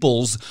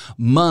 Peoples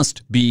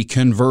must be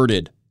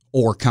converted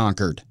or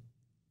conquered.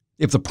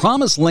 If the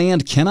promised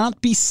land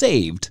cannot be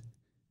saved,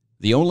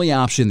 the only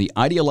option the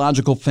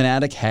ideological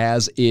fanatic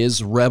has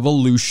is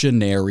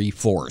revolutionary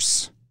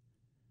force.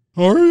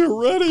 Are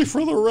you ready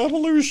for the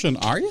revolution?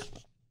 Are you?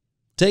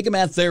 Take them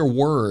at their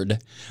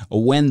word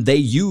when they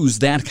use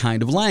that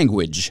kind of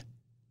language.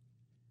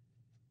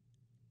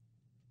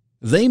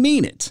 They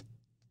mean it.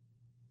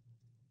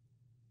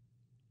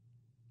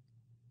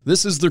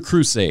 This is the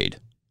crusade.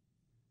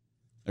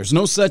 There's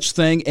no such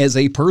thing as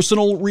a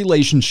personal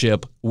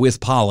relationship with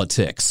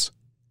politics.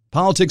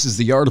 Politics is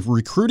the art of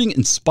recruiting,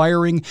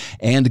 inspiring,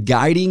 and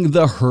guiding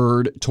the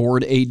herd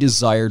toward a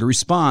desired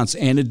response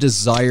and a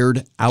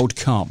desired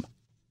outcome.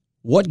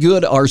 What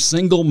good are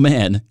single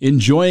men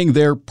enjoying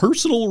their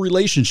personal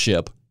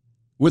relationship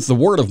with the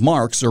word of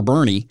Marx or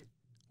Bernie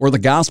or the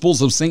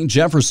Gospels of St.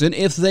 Jefferson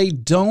if they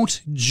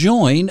don't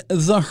join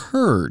the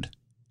herd?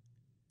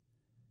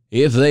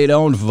 If they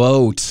don't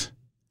vote,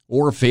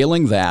 or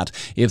failing that,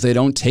 if they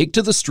don't take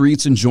to the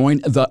streets and join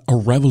the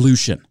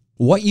revolution,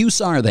 what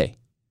use are they?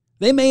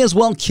 They may as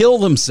well kill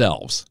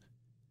themselves.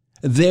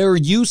 They're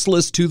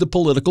useless to the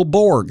political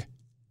Borg.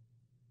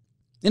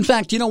 In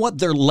fact, you know what?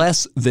 They're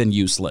less than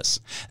useless.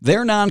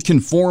 Their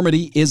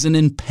nonconformity is an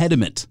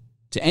impediment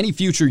to any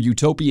future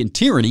utopian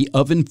tyranny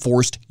of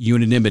enforced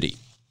unanimity.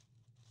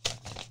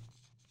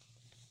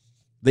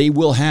 They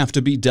will have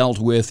to be dealt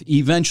with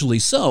eventually,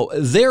 so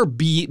they're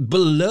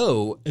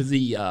below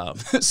the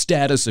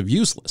status of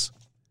useless.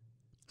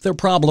 They're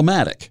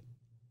problematic.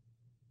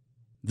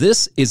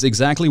 This is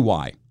exactly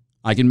why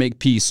I can make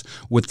peace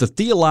with the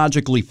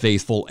theologically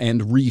faithful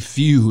and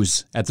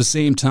refuse at the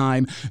same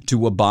time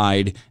to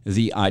abide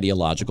the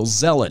ideological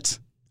zealot.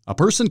 A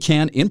person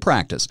can, in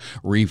practice,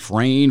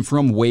 refrain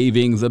from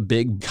waving the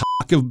big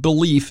cock of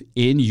belief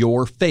in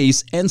your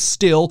face and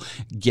still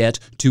get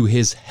to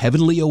his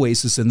heavenly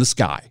oasis in the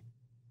sky.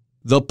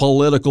 The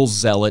political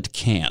zealot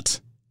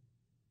can't.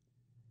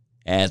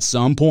 At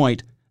some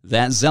point,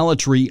 that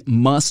zealotry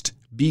must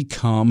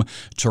become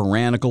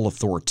tyrannical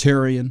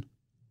authoritarian.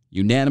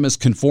 Unanimous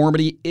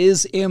conformity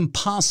is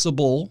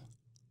impossible.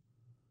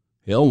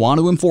 He'll want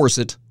to enforce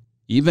it.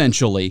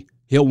 Eventually,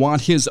 he'll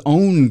want his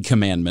own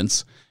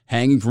commandments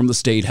hanging from the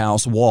State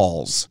House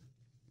walls.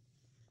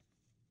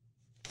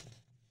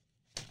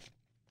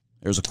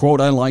 There's a quote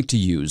I like to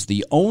use.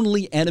 The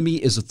only enemy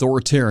is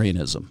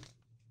authoritarianism,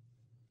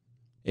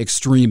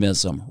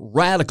 extremism,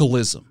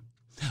 radicalism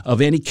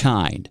of any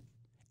kind,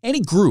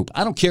 any group.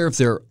 I don't care if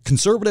they're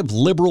conservative,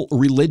 liberal,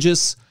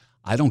 religious.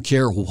 I don't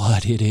care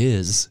what it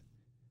is.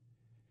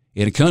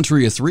 In a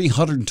country of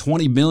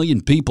 320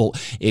 million people,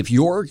 if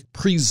you're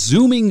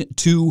presuming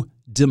to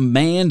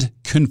demand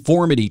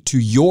conformity to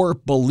your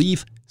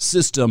belief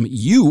system,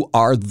 you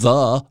are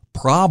the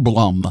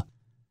problem.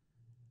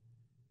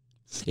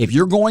 If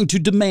you're going to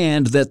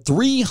demand that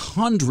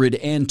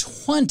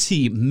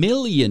 320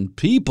 million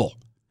people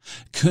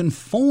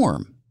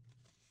conform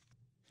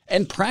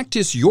and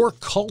practice your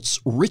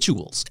cult's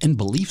rituals and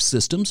belief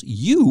systems,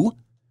 you,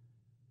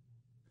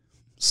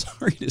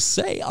 sorry to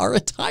say, are a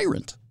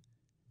tyrant.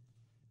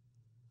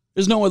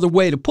 There's no other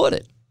way to put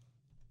it.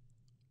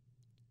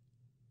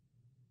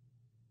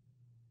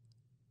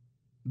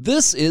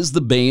 This is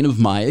the bane of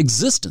my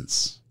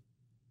existence.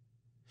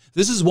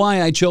 This is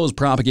why I chose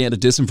propaganda,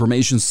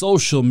 disinformation,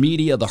 social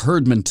media, the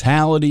herd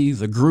mentality,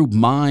 the group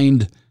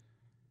mind.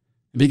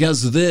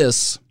 Because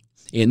this,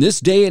 in this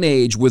day and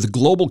age with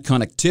global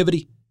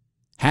connectivity,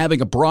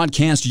 having a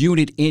broadcast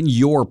unit in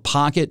your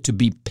pocket to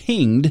be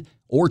pinged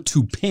or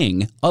to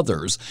ping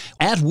others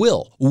at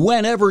will,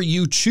 whenever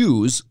you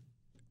choose,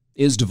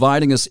 is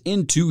dividing us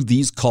into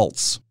these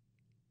cults,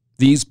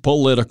 these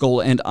political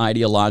and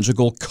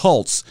ideological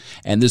cults.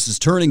 And this is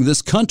turning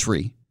this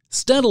country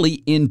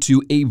steadily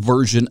into a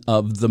version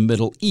of the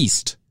Middle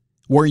East,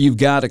 where you've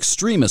got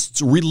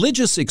extremists,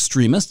 religious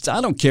extremists. I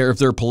don't care if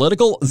they're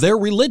political, they're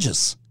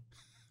religious.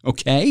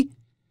 Okay?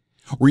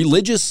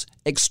 Religious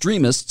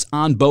extremists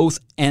on both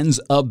ends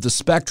of the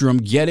spectrum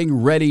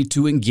getting ready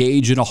to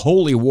engage in a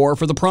holy war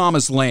for the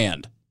promised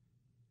land.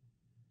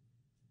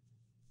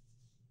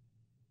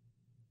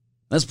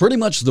 That's pretty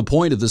much the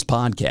point of this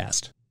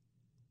podcast.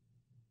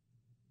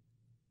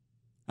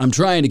 I'm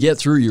trying to get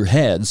through your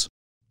heads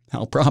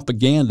how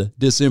propaganda,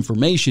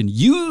 disinformation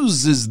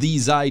uses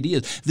these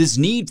ideas, this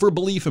need for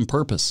belief and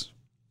purpose,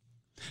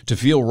 to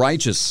feel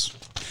righteous,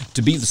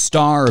 to be the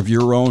star of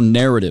your own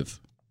narrative,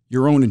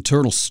 your own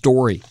internal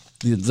story,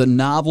 the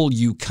novel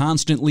you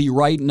constantly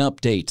write and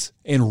update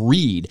and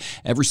read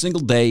every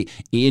single day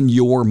in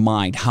your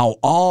mind, how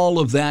all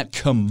of that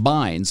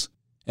combines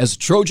as a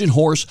Trojan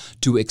horse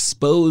to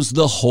expose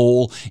the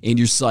hole in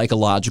your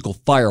psychological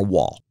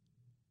firewall.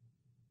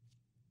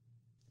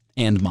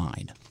 And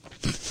mine.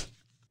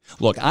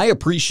 Look, I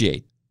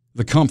appreciate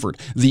the comfort,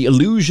 the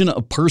illusion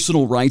of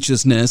personal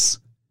righteousness,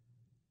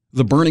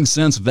 the burning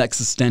sense of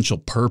existential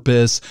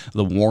purpose,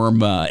 the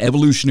warm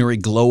evolutionary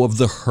glow of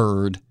the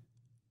herd,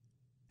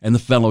 and the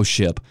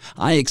fellowship.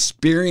 I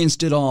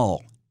experienced it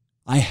all.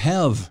 I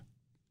have.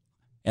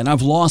 And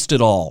I've lost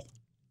it all.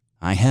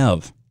 I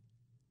have.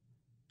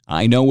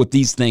 I know what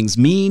these things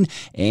mean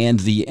and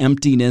the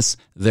emptiness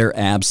their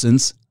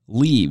absence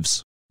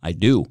leaves. I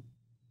do.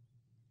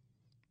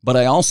 But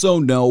I also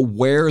know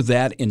where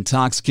that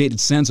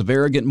intoxicated sense of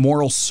arrogant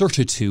moral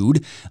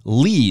certitude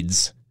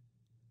leads.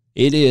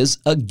 It is,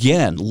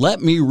 again, let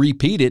me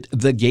repeat it,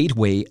 the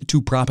gateway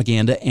to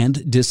propaganda and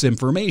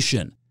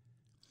disinformation.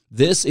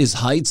 This is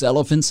Heights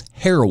Elephant's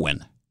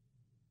heroin.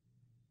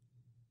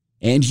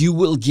 And you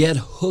will get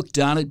hooked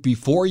on it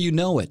before you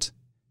know it.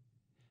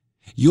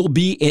 You'll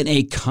be in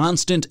a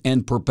constant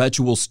and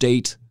perpetual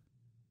state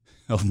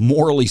of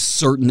morally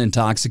certain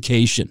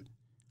intoxication.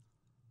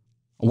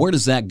 Where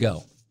does that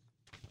go?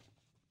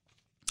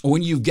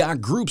 When you've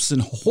got groups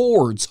and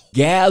hordes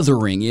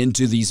gathering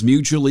into these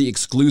mutually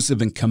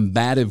exclusive and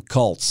combative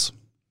cults,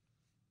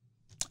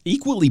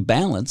 equally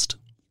balanced,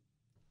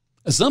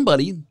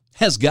 somebody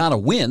has got to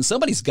win.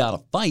 Somebody's got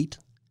to fight.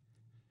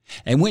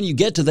 And when you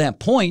get to that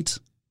point,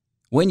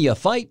 when you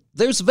fight,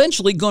 there's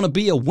eventually going to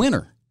be a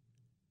winner.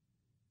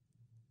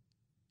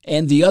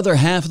 And the other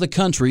half of the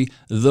country,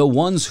 the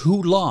ones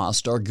who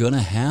lost, are going to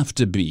have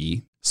to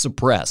be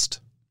suppressed.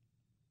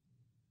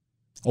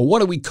 Well, what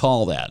do we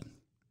call that?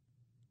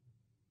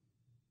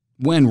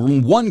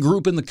 When one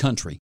group in the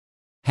country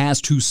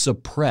has to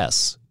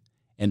suppress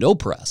and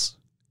oppress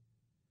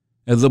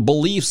the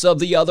beliefs of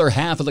the other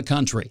half of the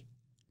country.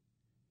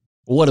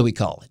 What do we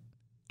call it?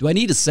 Do I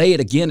need to say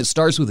it again? It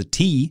starts with a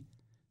T.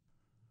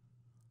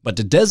 But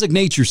to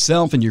designate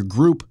yourself and your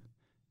group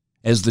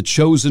as the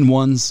chosen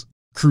ones,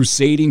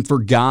 crusading for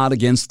God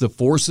against the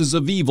forces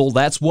of evil,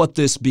 that's what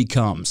this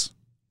becomes.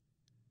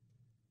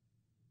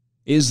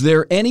 Is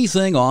there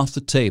anything off the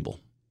table?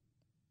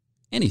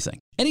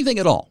 Anything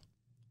at all,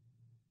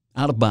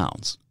 out of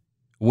bounds,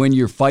 when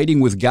you're fighting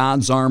with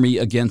God's army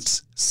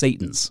against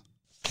Satan's?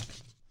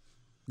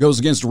 Goes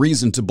against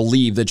reason to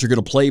believe that you're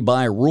going to play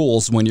by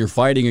rules when you're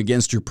fighting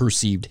against your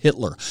perceived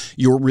Hitler,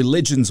 your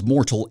religion's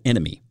mortal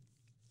enemy,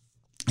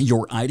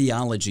 your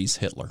ideology's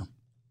Hitler.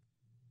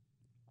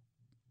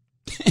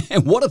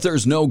 And what if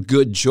there's no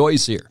good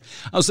choice here?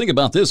 I was thinking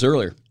about this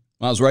earlier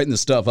when I was writing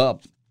this stuff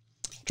up,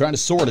 trying to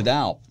sort it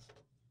out.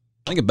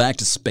 Thinking back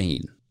to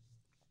Spain.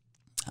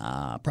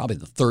 Probably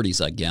the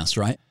 30s, I guess,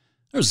 right?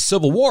 There was a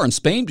civil war in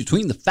Spain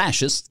between the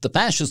fascists. The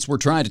fascists were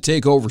trying to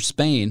take over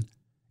Spain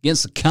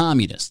against the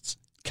communists.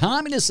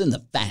 Communists and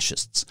the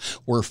fascists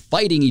were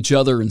fighting each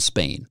other in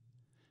Spain.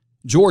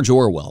 George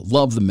Orwell,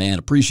 love the man,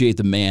 appreciate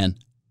the man,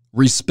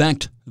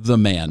 respect the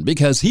man,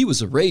 because he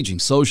was a raging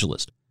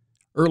socialist.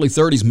 Early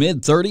 30s,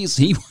 mid 30s,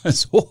 he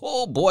was,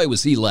 oh boy,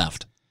 was he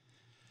left.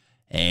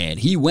 And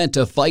he went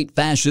to fight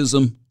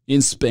fascism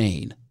in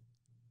Spain.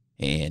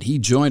 And he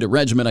joined a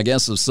regiment, I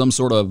guess, of some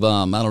sort of,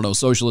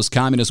 socialist,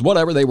 communist,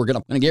 whatever. They were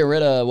going to get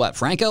rid of,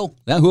 Franco? Is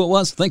that who it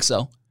was? I think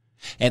so.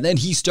 And then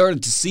he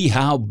started to see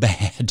how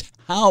bad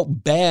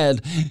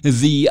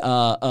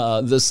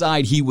the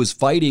side he was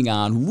fighting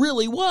on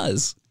really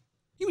was.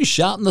 He was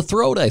shot in the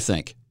throat, I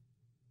think.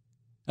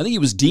 I think he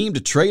was deemed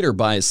a traitor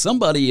by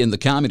somebody in the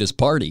Communist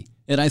Party.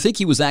 And I think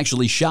he was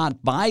actually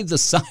shot by the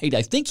side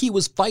I think he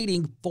was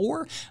fighting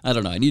for. I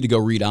don't know. I need to go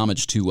read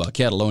Homage to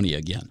Catalonia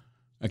again.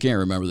 I can't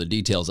remember the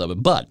details of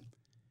it. But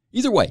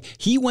either way,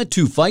 he went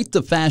to fight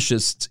the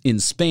fascists in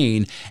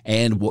Spain,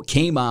 and what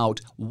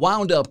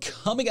wound up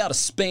coming out of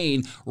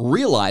Spain,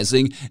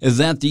 realizing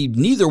that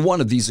neither one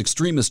of these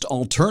extremist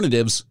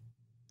alternatives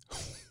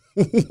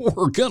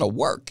were going to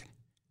work.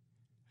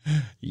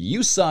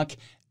 You suck,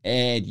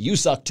 and you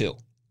suck too.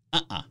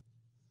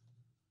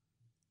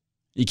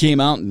 He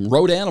came out and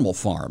wrote Animal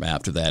Farm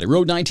after that. He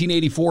wrote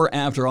 1984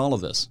 after all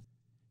of this.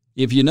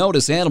 If you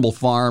notice, Animal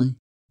Farm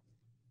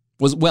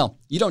was, well,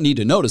 you don't need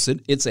to notice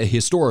it. It's a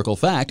historical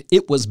fact.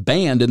 It was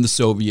banned in the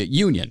Soviet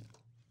Union.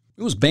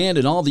 It was banned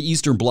in all the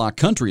Eastern Bloc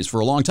countries for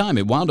a long time.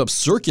 It wound up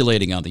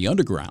circulating on the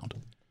underground.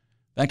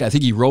 In fact, I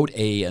think he wrote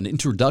an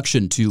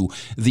introduction to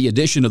the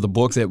edition of the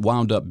book that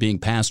wound up being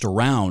passed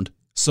around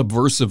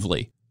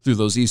subversively through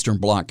those Eastern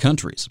Bloc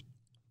countries.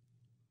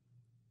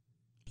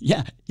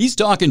 Yeah, he's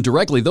talking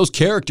directly. Those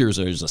characters,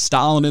 there's a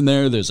Stalin in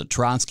there, there's a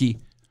Trotsky.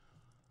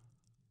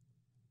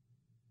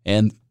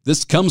 And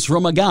this comes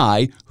from a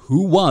guy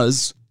who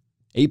was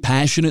a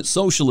passionate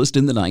socialist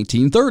in the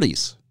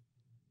 1930s.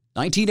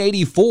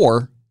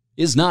 1984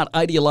 is not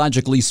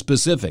ideologically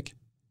specific.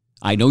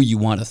 I know you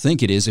want to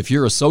think it is. If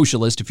you're a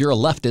socialist, if you're a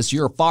leftist,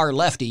 you're a far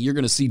lefty, you're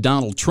going to see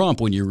Donald Trump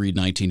when you read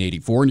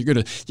 1984, and you're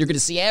going to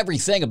see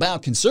everything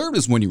about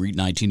conservatives when you read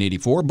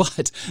 1984.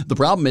 But the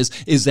problem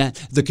is that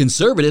the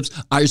conservatives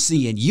are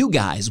seeing you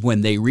guys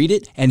when they read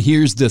it. And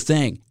here's the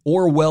thing.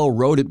 Orwell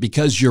wrote it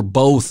because you're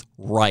both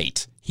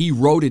right. He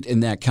wrote it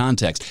in that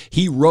context.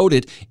 He wrote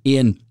it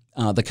in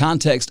the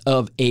context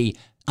of a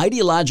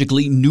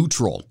ideologically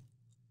neutral,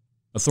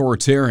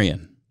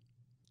 authoritarian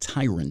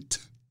tyrant.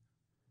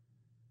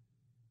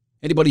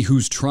 Anybody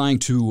who's trying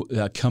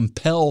to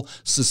compel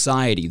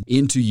society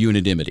into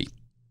unanimity.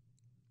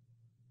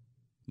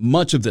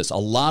 Much of this, a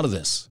lot of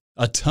this,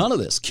 a ton of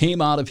this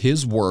came out of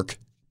his work,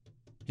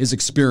 his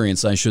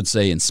experience, I should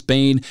say, in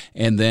Spain,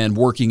 and then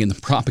working in the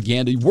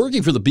propaganda,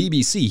 working for the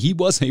BBC. He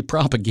was a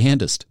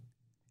propagandist.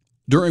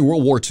 During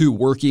World War II,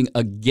 working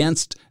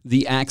against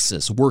the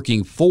Axis,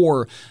 working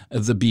for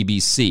the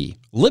BBC.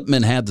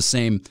 Lippmann had the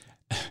same.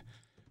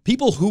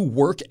 People who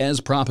work as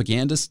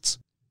propagandists,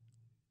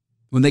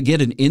 when they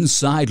get an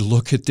inside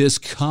look at this,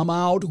 come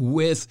out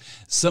with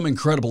some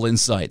incredible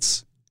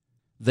insights.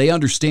 They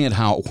understand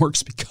how it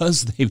works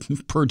because they've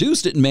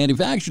produced it and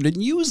manufactured it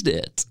and used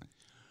it.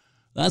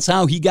 That's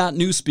how he got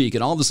Newspeak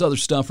and all this other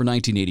stuff for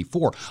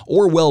 1984.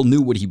 Orwell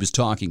knew what he was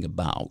talking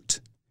about.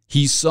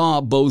 He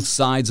saw both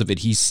sides of it.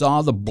 He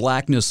saw the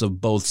blackness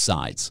of both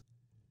sides.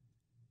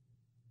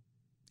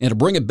 And to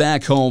bring it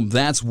back home,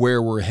 that's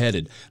where we're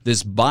headed.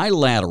 This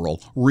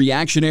bilateral,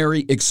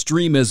 reactionary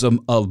extremism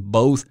of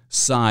both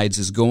sides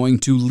is going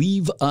to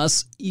leave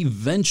us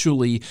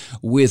eventually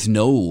with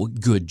no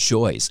good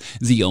choice.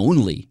 The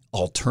only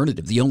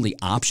alternative, the only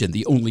option,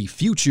 the only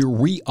future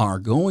we are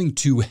going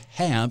to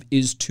have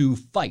is to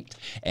fight.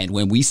 And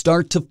when we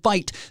start to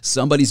fight,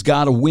 somebody's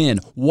got to win.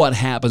 What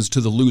happens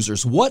to the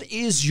losers? What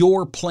is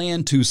your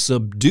plan to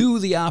subdue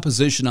the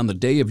opposition on the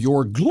day of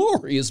your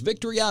glorious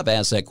victory? I've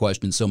asked that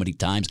question so many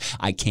times,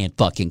 I can't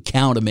fucking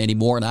count them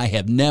anymore, and I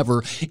have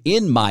never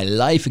in my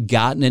life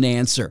gotten an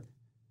answer.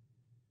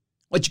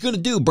 What you gonna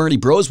do, Bernie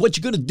Bros? What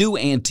you gonna do,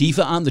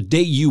 Antifa, on the day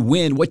you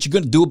win? What you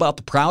gonna do about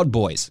the Proud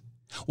Boys?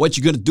 What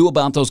you gonna do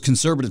about those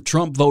conservative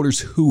Trump voters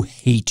who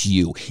hate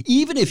you?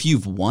 Even if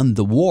you've won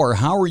the war,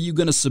 how are you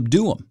gonna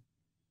subdue them?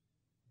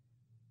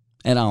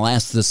 And I'll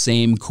ask the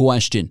same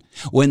question.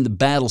 When the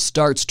battle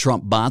starts,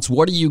 Trump bots,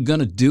 what are you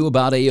gonna do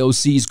about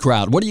AOC's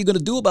crowd? What are you gonna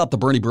do about the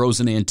Bernie Bros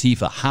and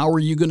Antifa? How are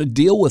you gonna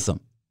deal with them?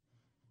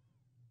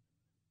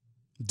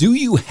 Do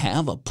you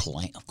have a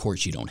plan? Of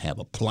course you don't have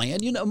a plan.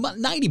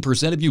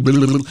 90% of you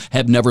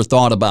have never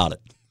thought about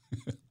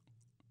it.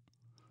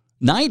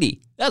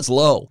 90, that's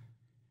low.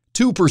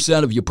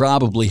 2% of you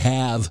probably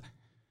have.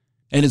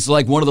 And it's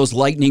like one of those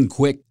lightning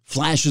quick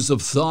flashes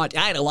of thought.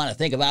 I don't want to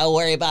think about it. I'll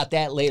worry about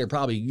that later.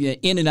 Probably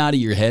in and out of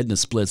your head in a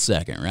split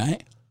second,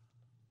 right?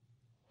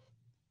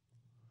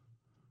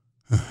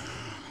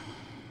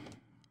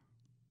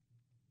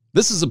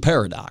 This is a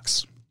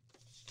paradox.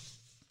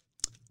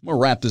 I'm going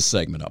to wrap this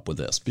segment up with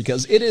this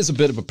because it is a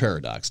bit of a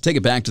paradox. Take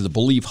it back to the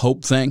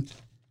believe-hope thing.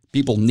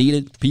 People need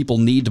it. People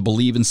need to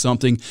believe in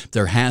something.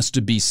 There has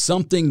to be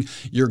something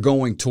you're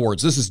going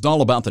towards. This is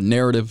all about the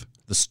narrative,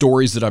 the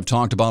stories that I've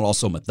talked about,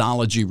 also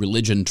mythology,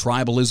 religion,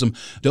 tribalism.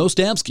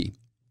 Dostoevsky,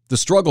 the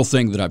struggle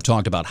thing that I've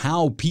talked about,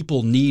 how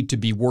people need to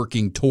be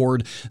working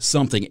toward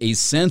something, a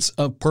sense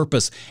of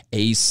purpose,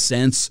 a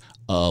sense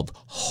of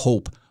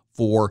hope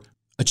for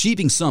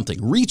achieving something,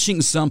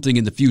 reaching something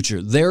in the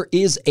future. There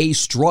is a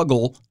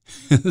struggle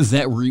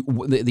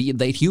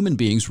that human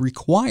beings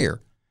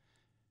require.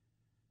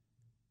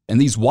 And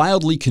these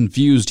wildly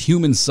confused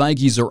human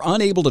psyches are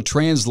unable to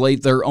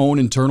translate their own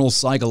internal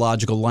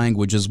psychological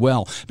language as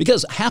well.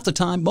 Because half the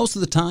time, most of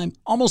the time,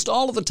 almost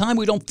all of the time,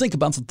 we don't think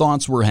about the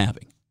thoughts we're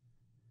having.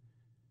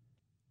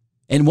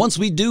 And once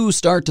we do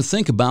start to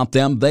think about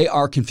them, they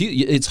are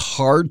confused. It's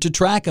hard to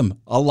track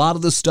them. A lot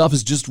of the stuff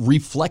is just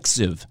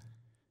reflexive.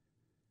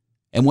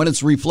 And when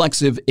it's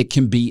reflexive, it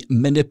can be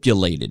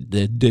manipulated.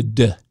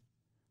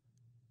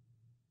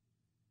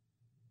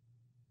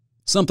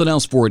 Something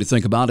else for you to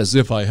think about, as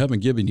if I haven't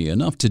given you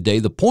enough today.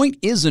 The point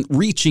isn't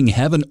reaching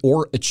heaven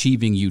or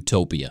achieving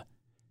utopia.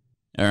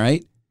 All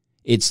right?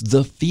 It's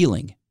the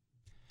feeling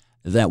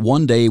that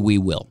one day we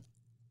will.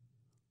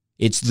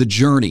 It's the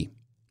journey,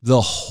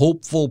 the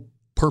hopeful,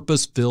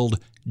 purpose-filled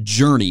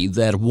journey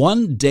that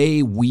one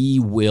day we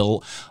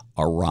will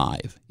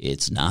arrive.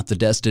 It's not the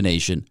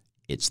destination.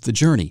 It's the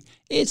journey.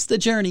 It's the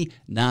journey,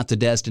 not the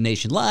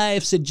destination.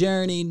 Life's a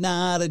journey,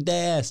 not a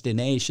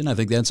destination. I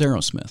think that's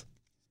Aerosmith.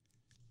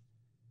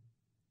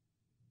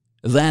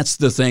 That's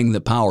the thing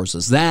that powers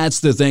us. That's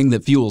the thing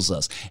that fuels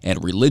us.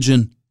 And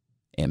religion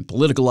and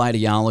political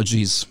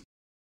ideologies,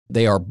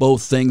 they are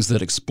both things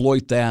that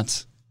exploit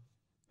that.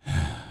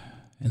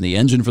 And the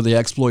engine for the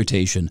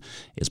exploitation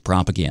is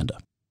propaganda.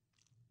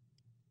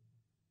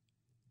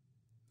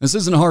 This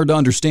isn't hard to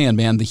understand,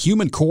 man. The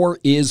human core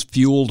is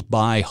fueled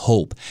by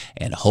hope,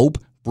 and hope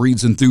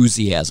breeds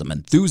enthusiasm.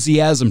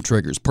 Enthusiasm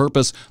triggers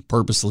purpose.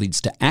 Purpose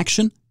leads to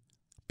action.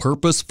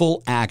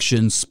 Purposeful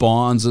action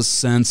spawns a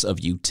sense of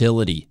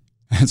utility.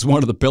 It's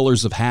one of the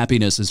pillars of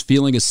happiness, is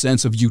feeling a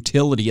sense of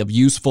utility, of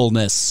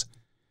usefulness,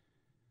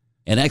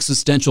 and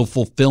existential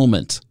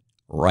fulfillment,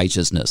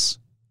 righteousness,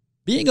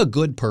 being a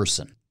good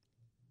person.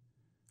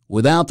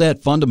 Without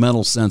that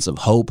fundamental sense of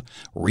hope,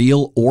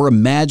 real or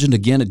imagined,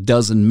 again, it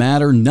doesn't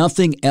matter.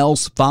 Nothing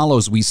else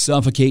follows. We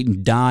suffocate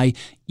and die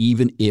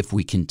even if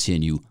we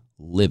continue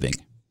living.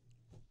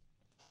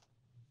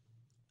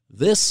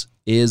 This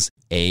is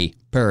a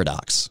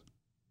paradox.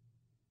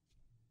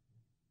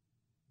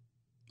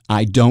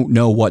 I don't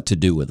know what to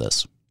do with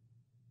this.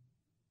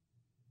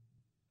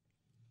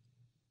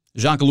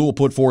 Jacques Ellul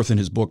put forth in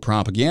his book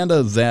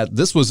Propaganda that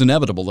this was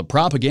inevitable. The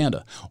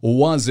propaganda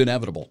was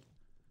inevitable.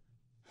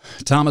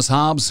 Thomas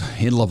Hobbes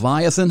in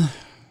Leviathan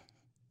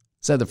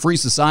said that free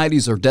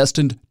societies are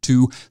destined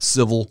to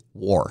civil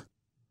war,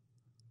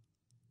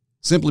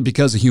 simply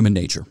because of human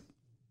nature.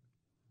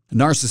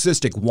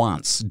 Narcissistic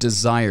wants,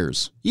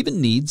 desires,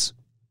 even needs,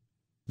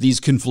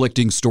 these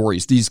conflicting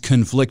stories, these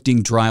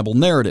conflicting tribal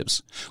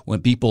narratives.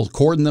 When people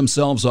cordon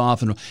themselves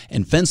off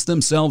and fence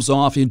themselves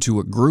off into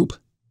a group,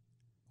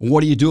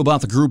 what do you do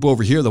about the group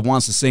over here that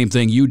wants the same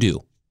thing you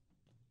do?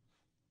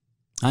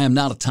 I am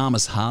not a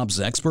Thomas Hobbes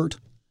expert.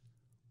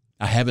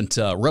 I haven't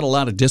read a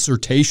lot of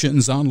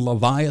dissertations on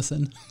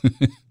Leviathan.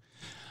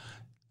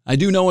 I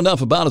do know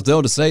enough about it,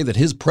 though, to say that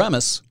his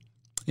premise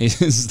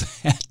is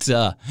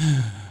that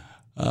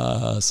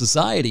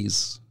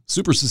societies,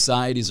 super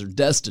societies, are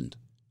destined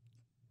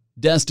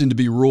to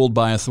be ruled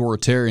by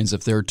authoritarians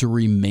if they're to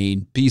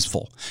remain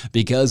peaceful.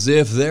 Because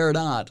if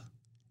the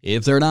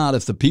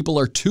people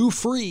are too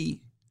free,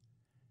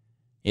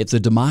 if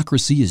the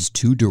democracy is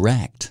too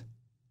direct,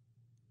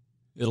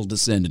 it'll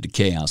descend into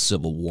chaos,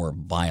 civil war,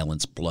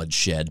 violence,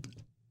 bloodshed.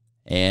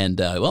 And,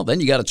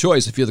 then you got a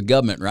choice if you're the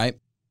government, right?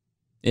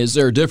 Is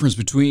there a difference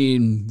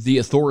between the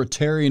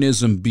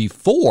authoritarianism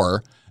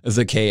before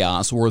the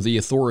chaos or the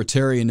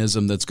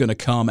authoritarianism that's going to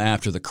come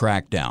after the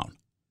crackdown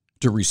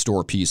to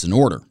restore peace and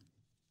order?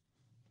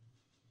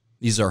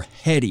 These are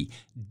heady,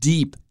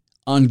 deep,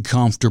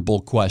 uncomfortable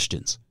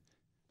questions.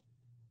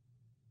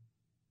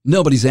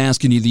 Nobody's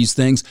asking you these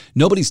things.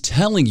 Nobody's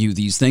telling you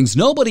these things.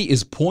 Nobody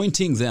is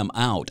pointing them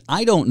out.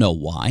 I don't know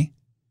why.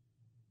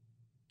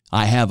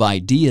 I have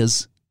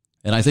ideas.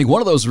 And I think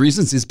one of those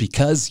reasons is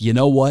because, you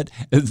know what?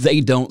 They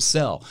don't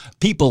sell.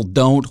 People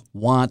don't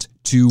want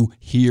to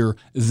hear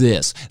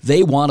this.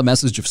 They want a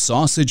message of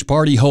sausage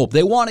party hope.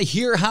 They want to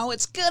hear how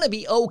it's going to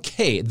be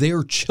okay.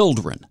 They're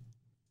children,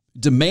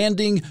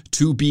 demanding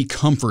to be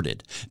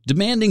comforted,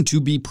 demanding to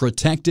be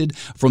protected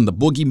from the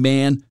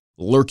boogeyman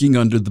lurking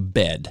under the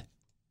bed.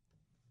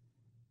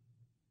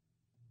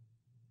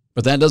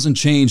 But that doesn't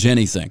change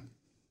anything.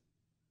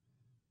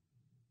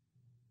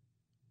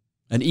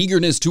 An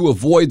eagerness to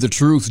avoid the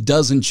truth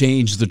doesn't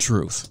change the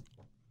truth.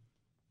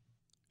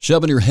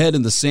 Shoving your head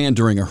in the sand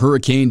during a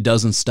hurricane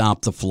doesn't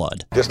stop the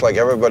flood. Just like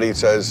everybody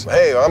says,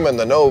 hey, I'm in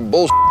the no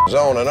bullshit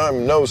zone and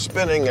I'm no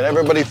spinning, and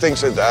everybody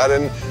thinks of that,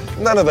 and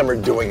none of them are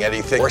doing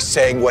anything or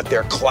saying what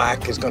their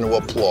claque is going to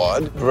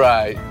applaud.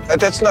 Right.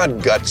 That's not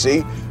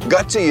gutsy.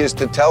 Gutsy is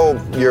to tell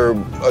your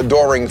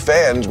adoring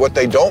fans what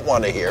they don't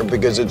want to hear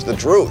because it's the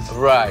truth.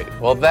 Right.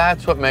 Well,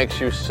 that's what makes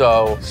you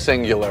so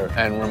singular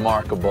and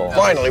remarkable.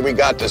 Finally, we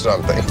got to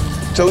something.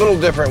 It's a little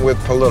different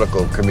with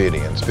political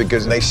comedians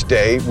because they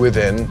stay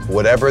within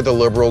whatever the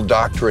liberal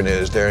doctrine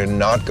is. They're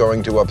not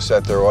going to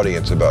upset their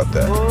audience about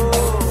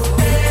that.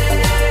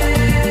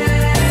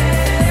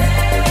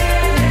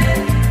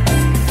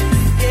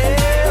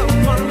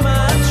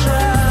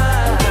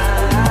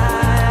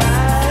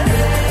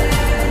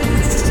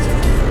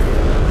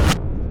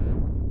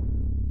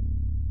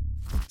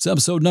 It's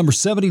episode number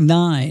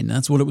 79.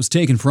 That's what it was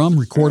taken from,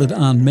 recorded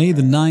on May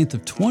the 9th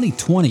of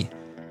 2020,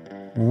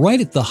 right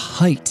at the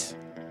height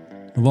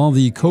of all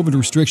the COVID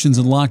restrictions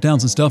and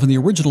lockdowns and stuff in the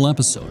original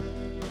episode.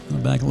 I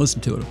went back and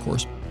listened to it, of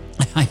course.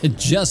 I had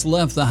just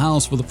left the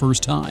house for the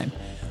first time.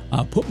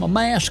 I put my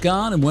mask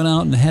on and went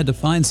out and had to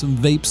find some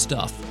vape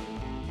stuff.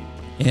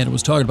 And it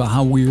was talking about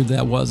how weird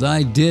that was.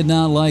 I did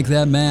not like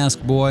that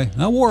mask, boy.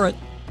 I wore it.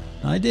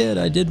 I did.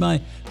 I did my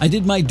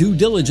due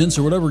diligence,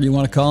 or whatever you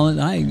want to call it.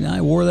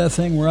 I wore that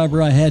thing wherever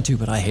I had to,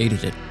 but I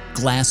hated it.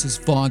 Glasses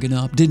fogging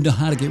up. Didn't know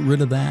how to get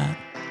rid of that.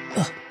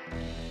 Ugh.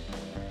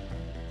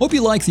 Hope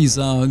you like these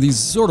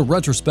sort of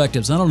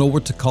retrospectives. I don't know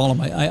what to call them.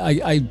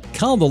 I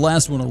call the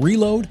last one a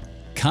reload.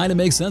 Kind of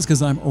makes sense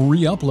because I'm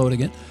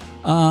re-uploading it.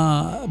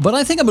 But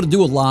I think I'm going to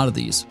do a lot of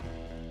these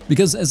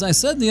because, as I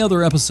said in the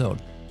other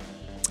episode,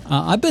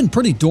 I've been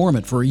pretty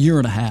dormant for a year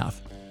and a half.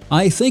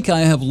 I think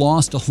I have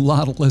lost a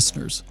lot of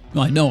listeners.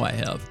 Well, I know I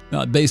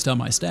have, based on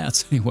my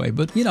stats anyway.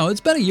 But,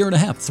 it's been a year and a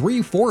half,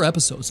 3-4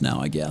 episodes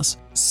now, I guess,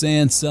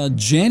 since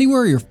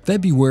January or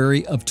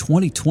February of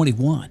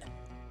 2021.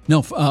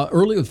 No,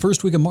 early the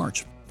first week of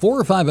March. 4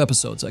 or 5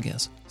 episodes, I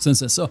guess, since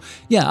then. So,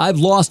 yeah, I've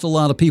lost a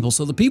lot of people.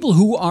 So the people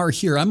who are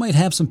here, I might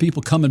have some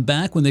people coming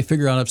back when they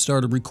figure out I've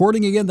started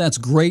recording again. That's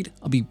great.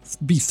 I'll be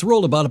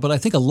thrilled about it. But I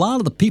think a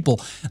lot of the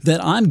people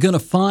that I'm going to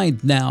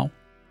find now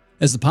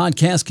as the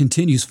podcast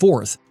continues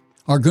forth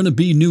are going to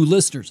be new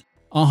listeners.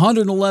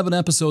 111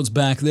 episodes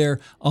back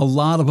there. A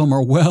lot of them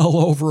are well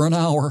over an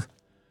hour.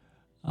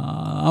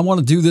 I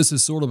want to do this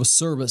as sort of a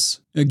service.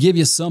 Give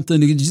you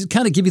something to just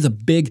kind of give you the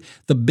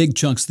big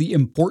chunks, the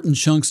important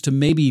chunks to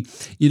maybe,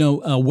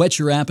 whet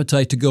your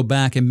appetite to go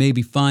back and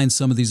maybe find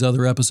some of these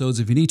other episodes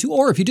if you need to,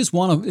 or if you just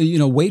want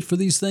to, wait for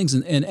these things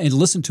and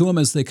listen to them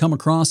as they come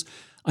across.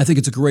 I think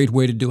it's a great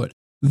way to do it.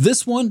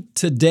 This one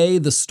today,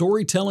 the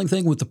storytelling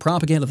thing with the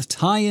propaganda, the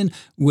tie-in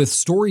with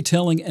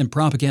storytelling and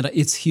propaganda,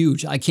 it's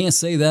huge. I can't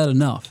say that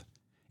enough.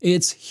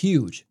 It's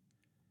huge.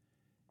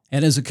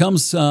 And as it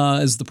comes,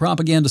 as the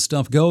propaganda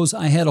stuff goes,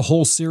 I had a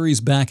whole series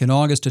back in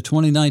August of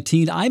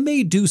 2019. I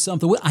may do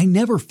something with. I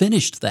never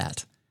finished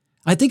that.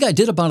 I think I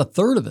did about a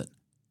third of it.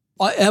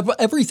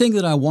 Everything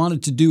that I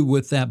wanted to do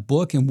with that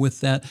book and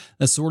with that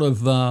sort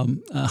of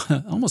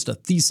almost a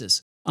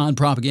thesis on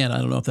propaganda. I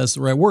don't know if that's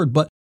the right word,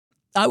 but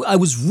I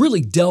was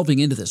really delving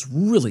into this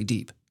really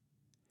deep.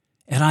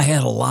 And I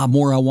had a lot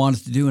more I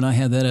wanted to do, and I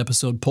had that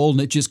episode pulled,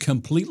 and it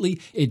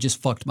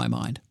just fucked my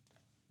mind.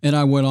 And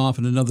I went off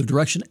in another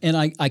direction, and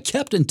I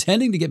kept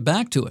intending to get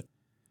back to it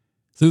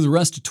through the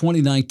rest of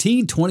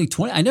 2019,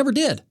 2020. I never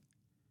did.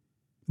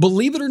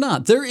 Believe it or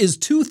not, there is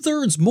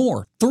 2/3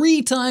 more,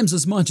 3 times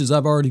as much as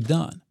I've already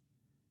done.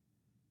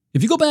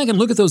 If you go back and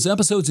look at those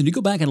episodes, and you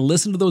go back and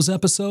listen to those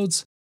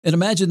episodes, and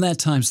imagine that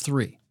times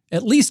 3,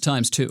 at least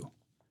times 2.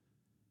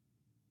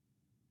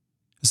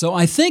 So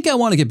I think I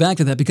want to get back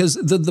to that because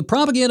the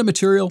propaganda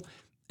material,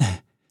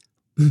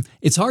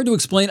 it's hard to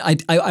explain.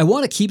 I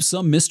want to keep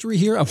some mystery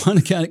here. I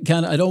want to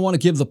I don't want to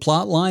give the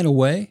plot line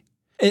away.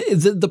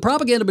 The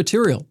propaganda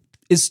material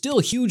is still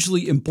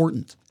hugely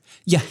important.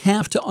 You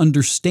have to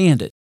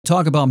understand it.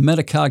 Talk about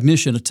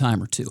metacognition a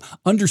time or two.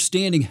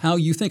 Understanding how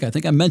you think. I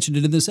think I mentioned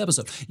it in this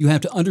episode. You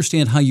have to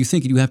understand how you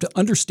think, and you have to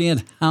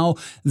understand how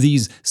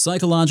these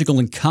psychological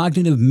and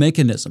cognitive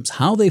mechanisms,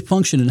 how they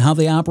function and how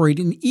they operate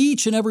in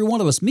each and every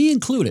one of us, me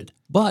included,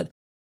 but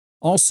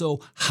also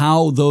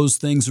how those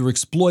things are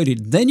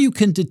exploited. Then you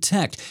can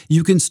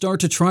start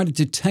to try to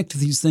detect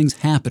these things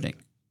happening.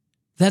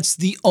 That's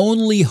the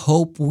only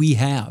hope we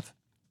have.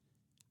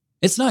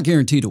 It's not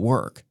guaranteed to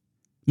work.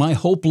 My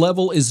hope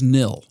level is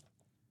nil.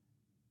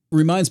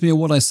 Reminds me of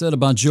what I said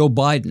about Joe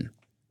Biden.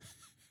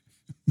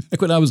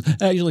 Back when I was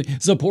actually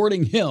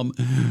supporting him.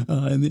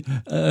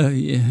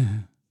 Yeah,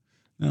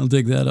 I'll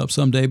dig that up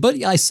someday.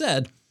 But I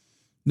said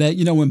that,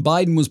 when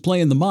Biden was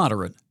playing the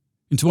moderate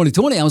in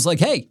 2020, I was like,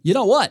 hey, you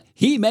know what?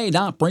 He may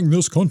not bring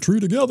this country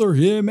together.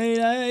 He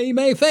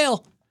may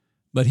fail.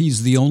 But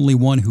he's the only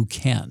one who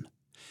can.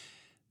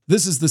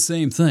 This is the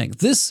same thing.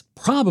 This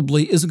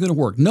probably isn't going to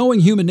work.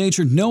 Knowing human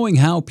nature, knowing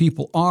how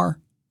people are,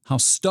 how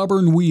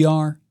stubborn we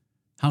are,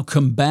 how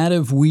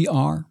combative we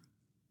are,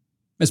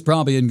 it's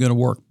probably isn't going to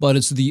work, but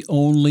it's the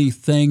only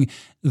thing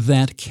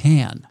that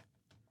can,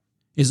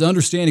 is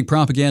understanding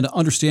propaganda,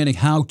 understanding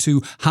how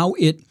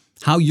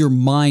your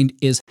mind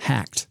is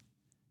hacked.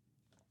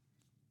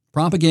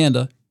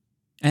 Propaganda,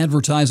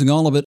 advertising,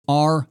 all of it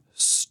are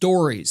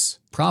stories.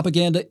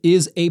 Propaganda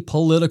is a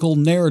political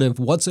narrative.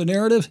 What's a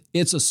narrative?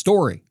 It's a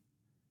story.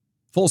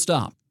 Full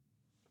stop.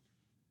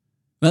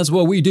 That's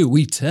what we do.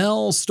 We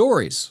tell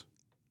stories.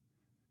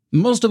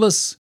 Most of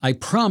us, I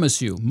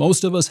promise you,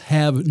 most of us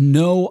have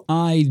no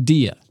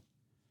idea,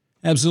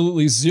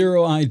 absolutely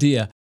zero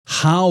idea,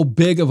 how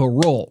big of a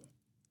role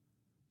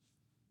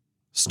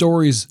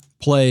stories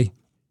play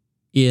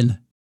in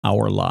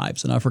our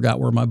lives. And I forgot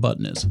where my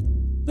button is.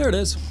 There it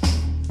is.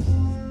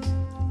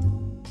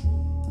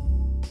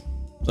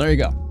 There you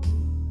go.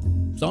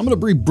 So I'm going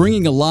to be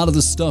bringing a lot of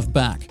this stuff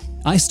back.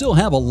 I still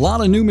have a lot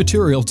of new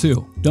material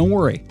too. Don't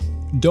worry.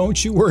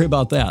 Don't you worry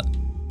about that.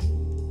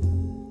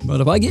 But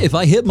if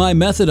I hit my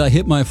method, I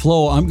hit my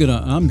flow, I'm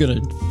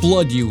gonna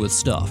flood you with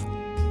stuff.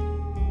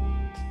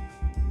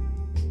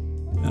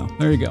 Now,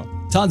 there you go.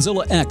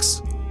 Toddzilla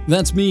X.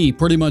 That's me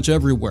pretty much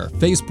everywhere.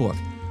 Facebook.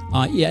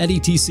 At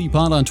ETC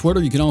Pod on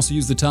Twitter. You can also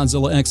use the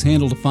Toddzilla X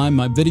handle to find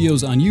my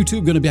videos on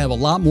YouTube. Going to have a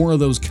lot more of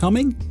those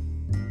coming.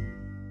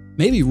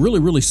 Maybe really,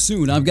 really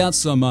soon. I've got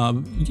some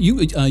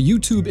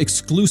YouTube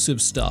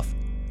exclusive stuff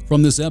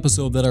from this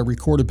episode that I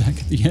recorded back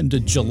at the end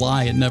of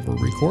July and never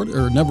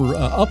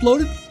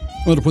uploaded.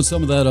 I'm going to put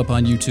some of that up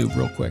on YouTube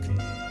real quick.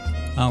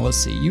 Let's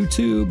see.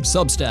 YouTube,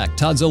 Substack,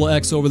 Toddzilla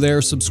X over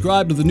there.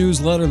 Subscribe to the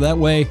newsletter. That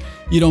way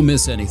you don't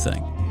miss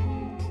anything.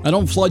 I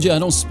don't flood you. I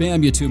don't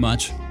spam you too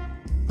much.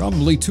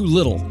 Probably too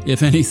little,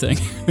 if anything.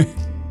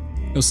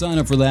 Go sign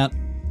up for that.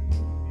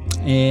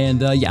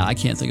 And I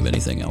can't think of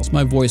anything else.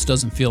 My voice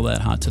doesn't feel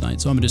that hot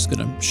tonight, so I'm just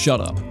going to shut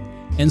up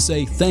and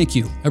say thank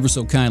you ever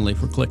so kindly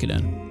for clicking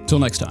in. Till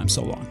next time,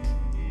 so long.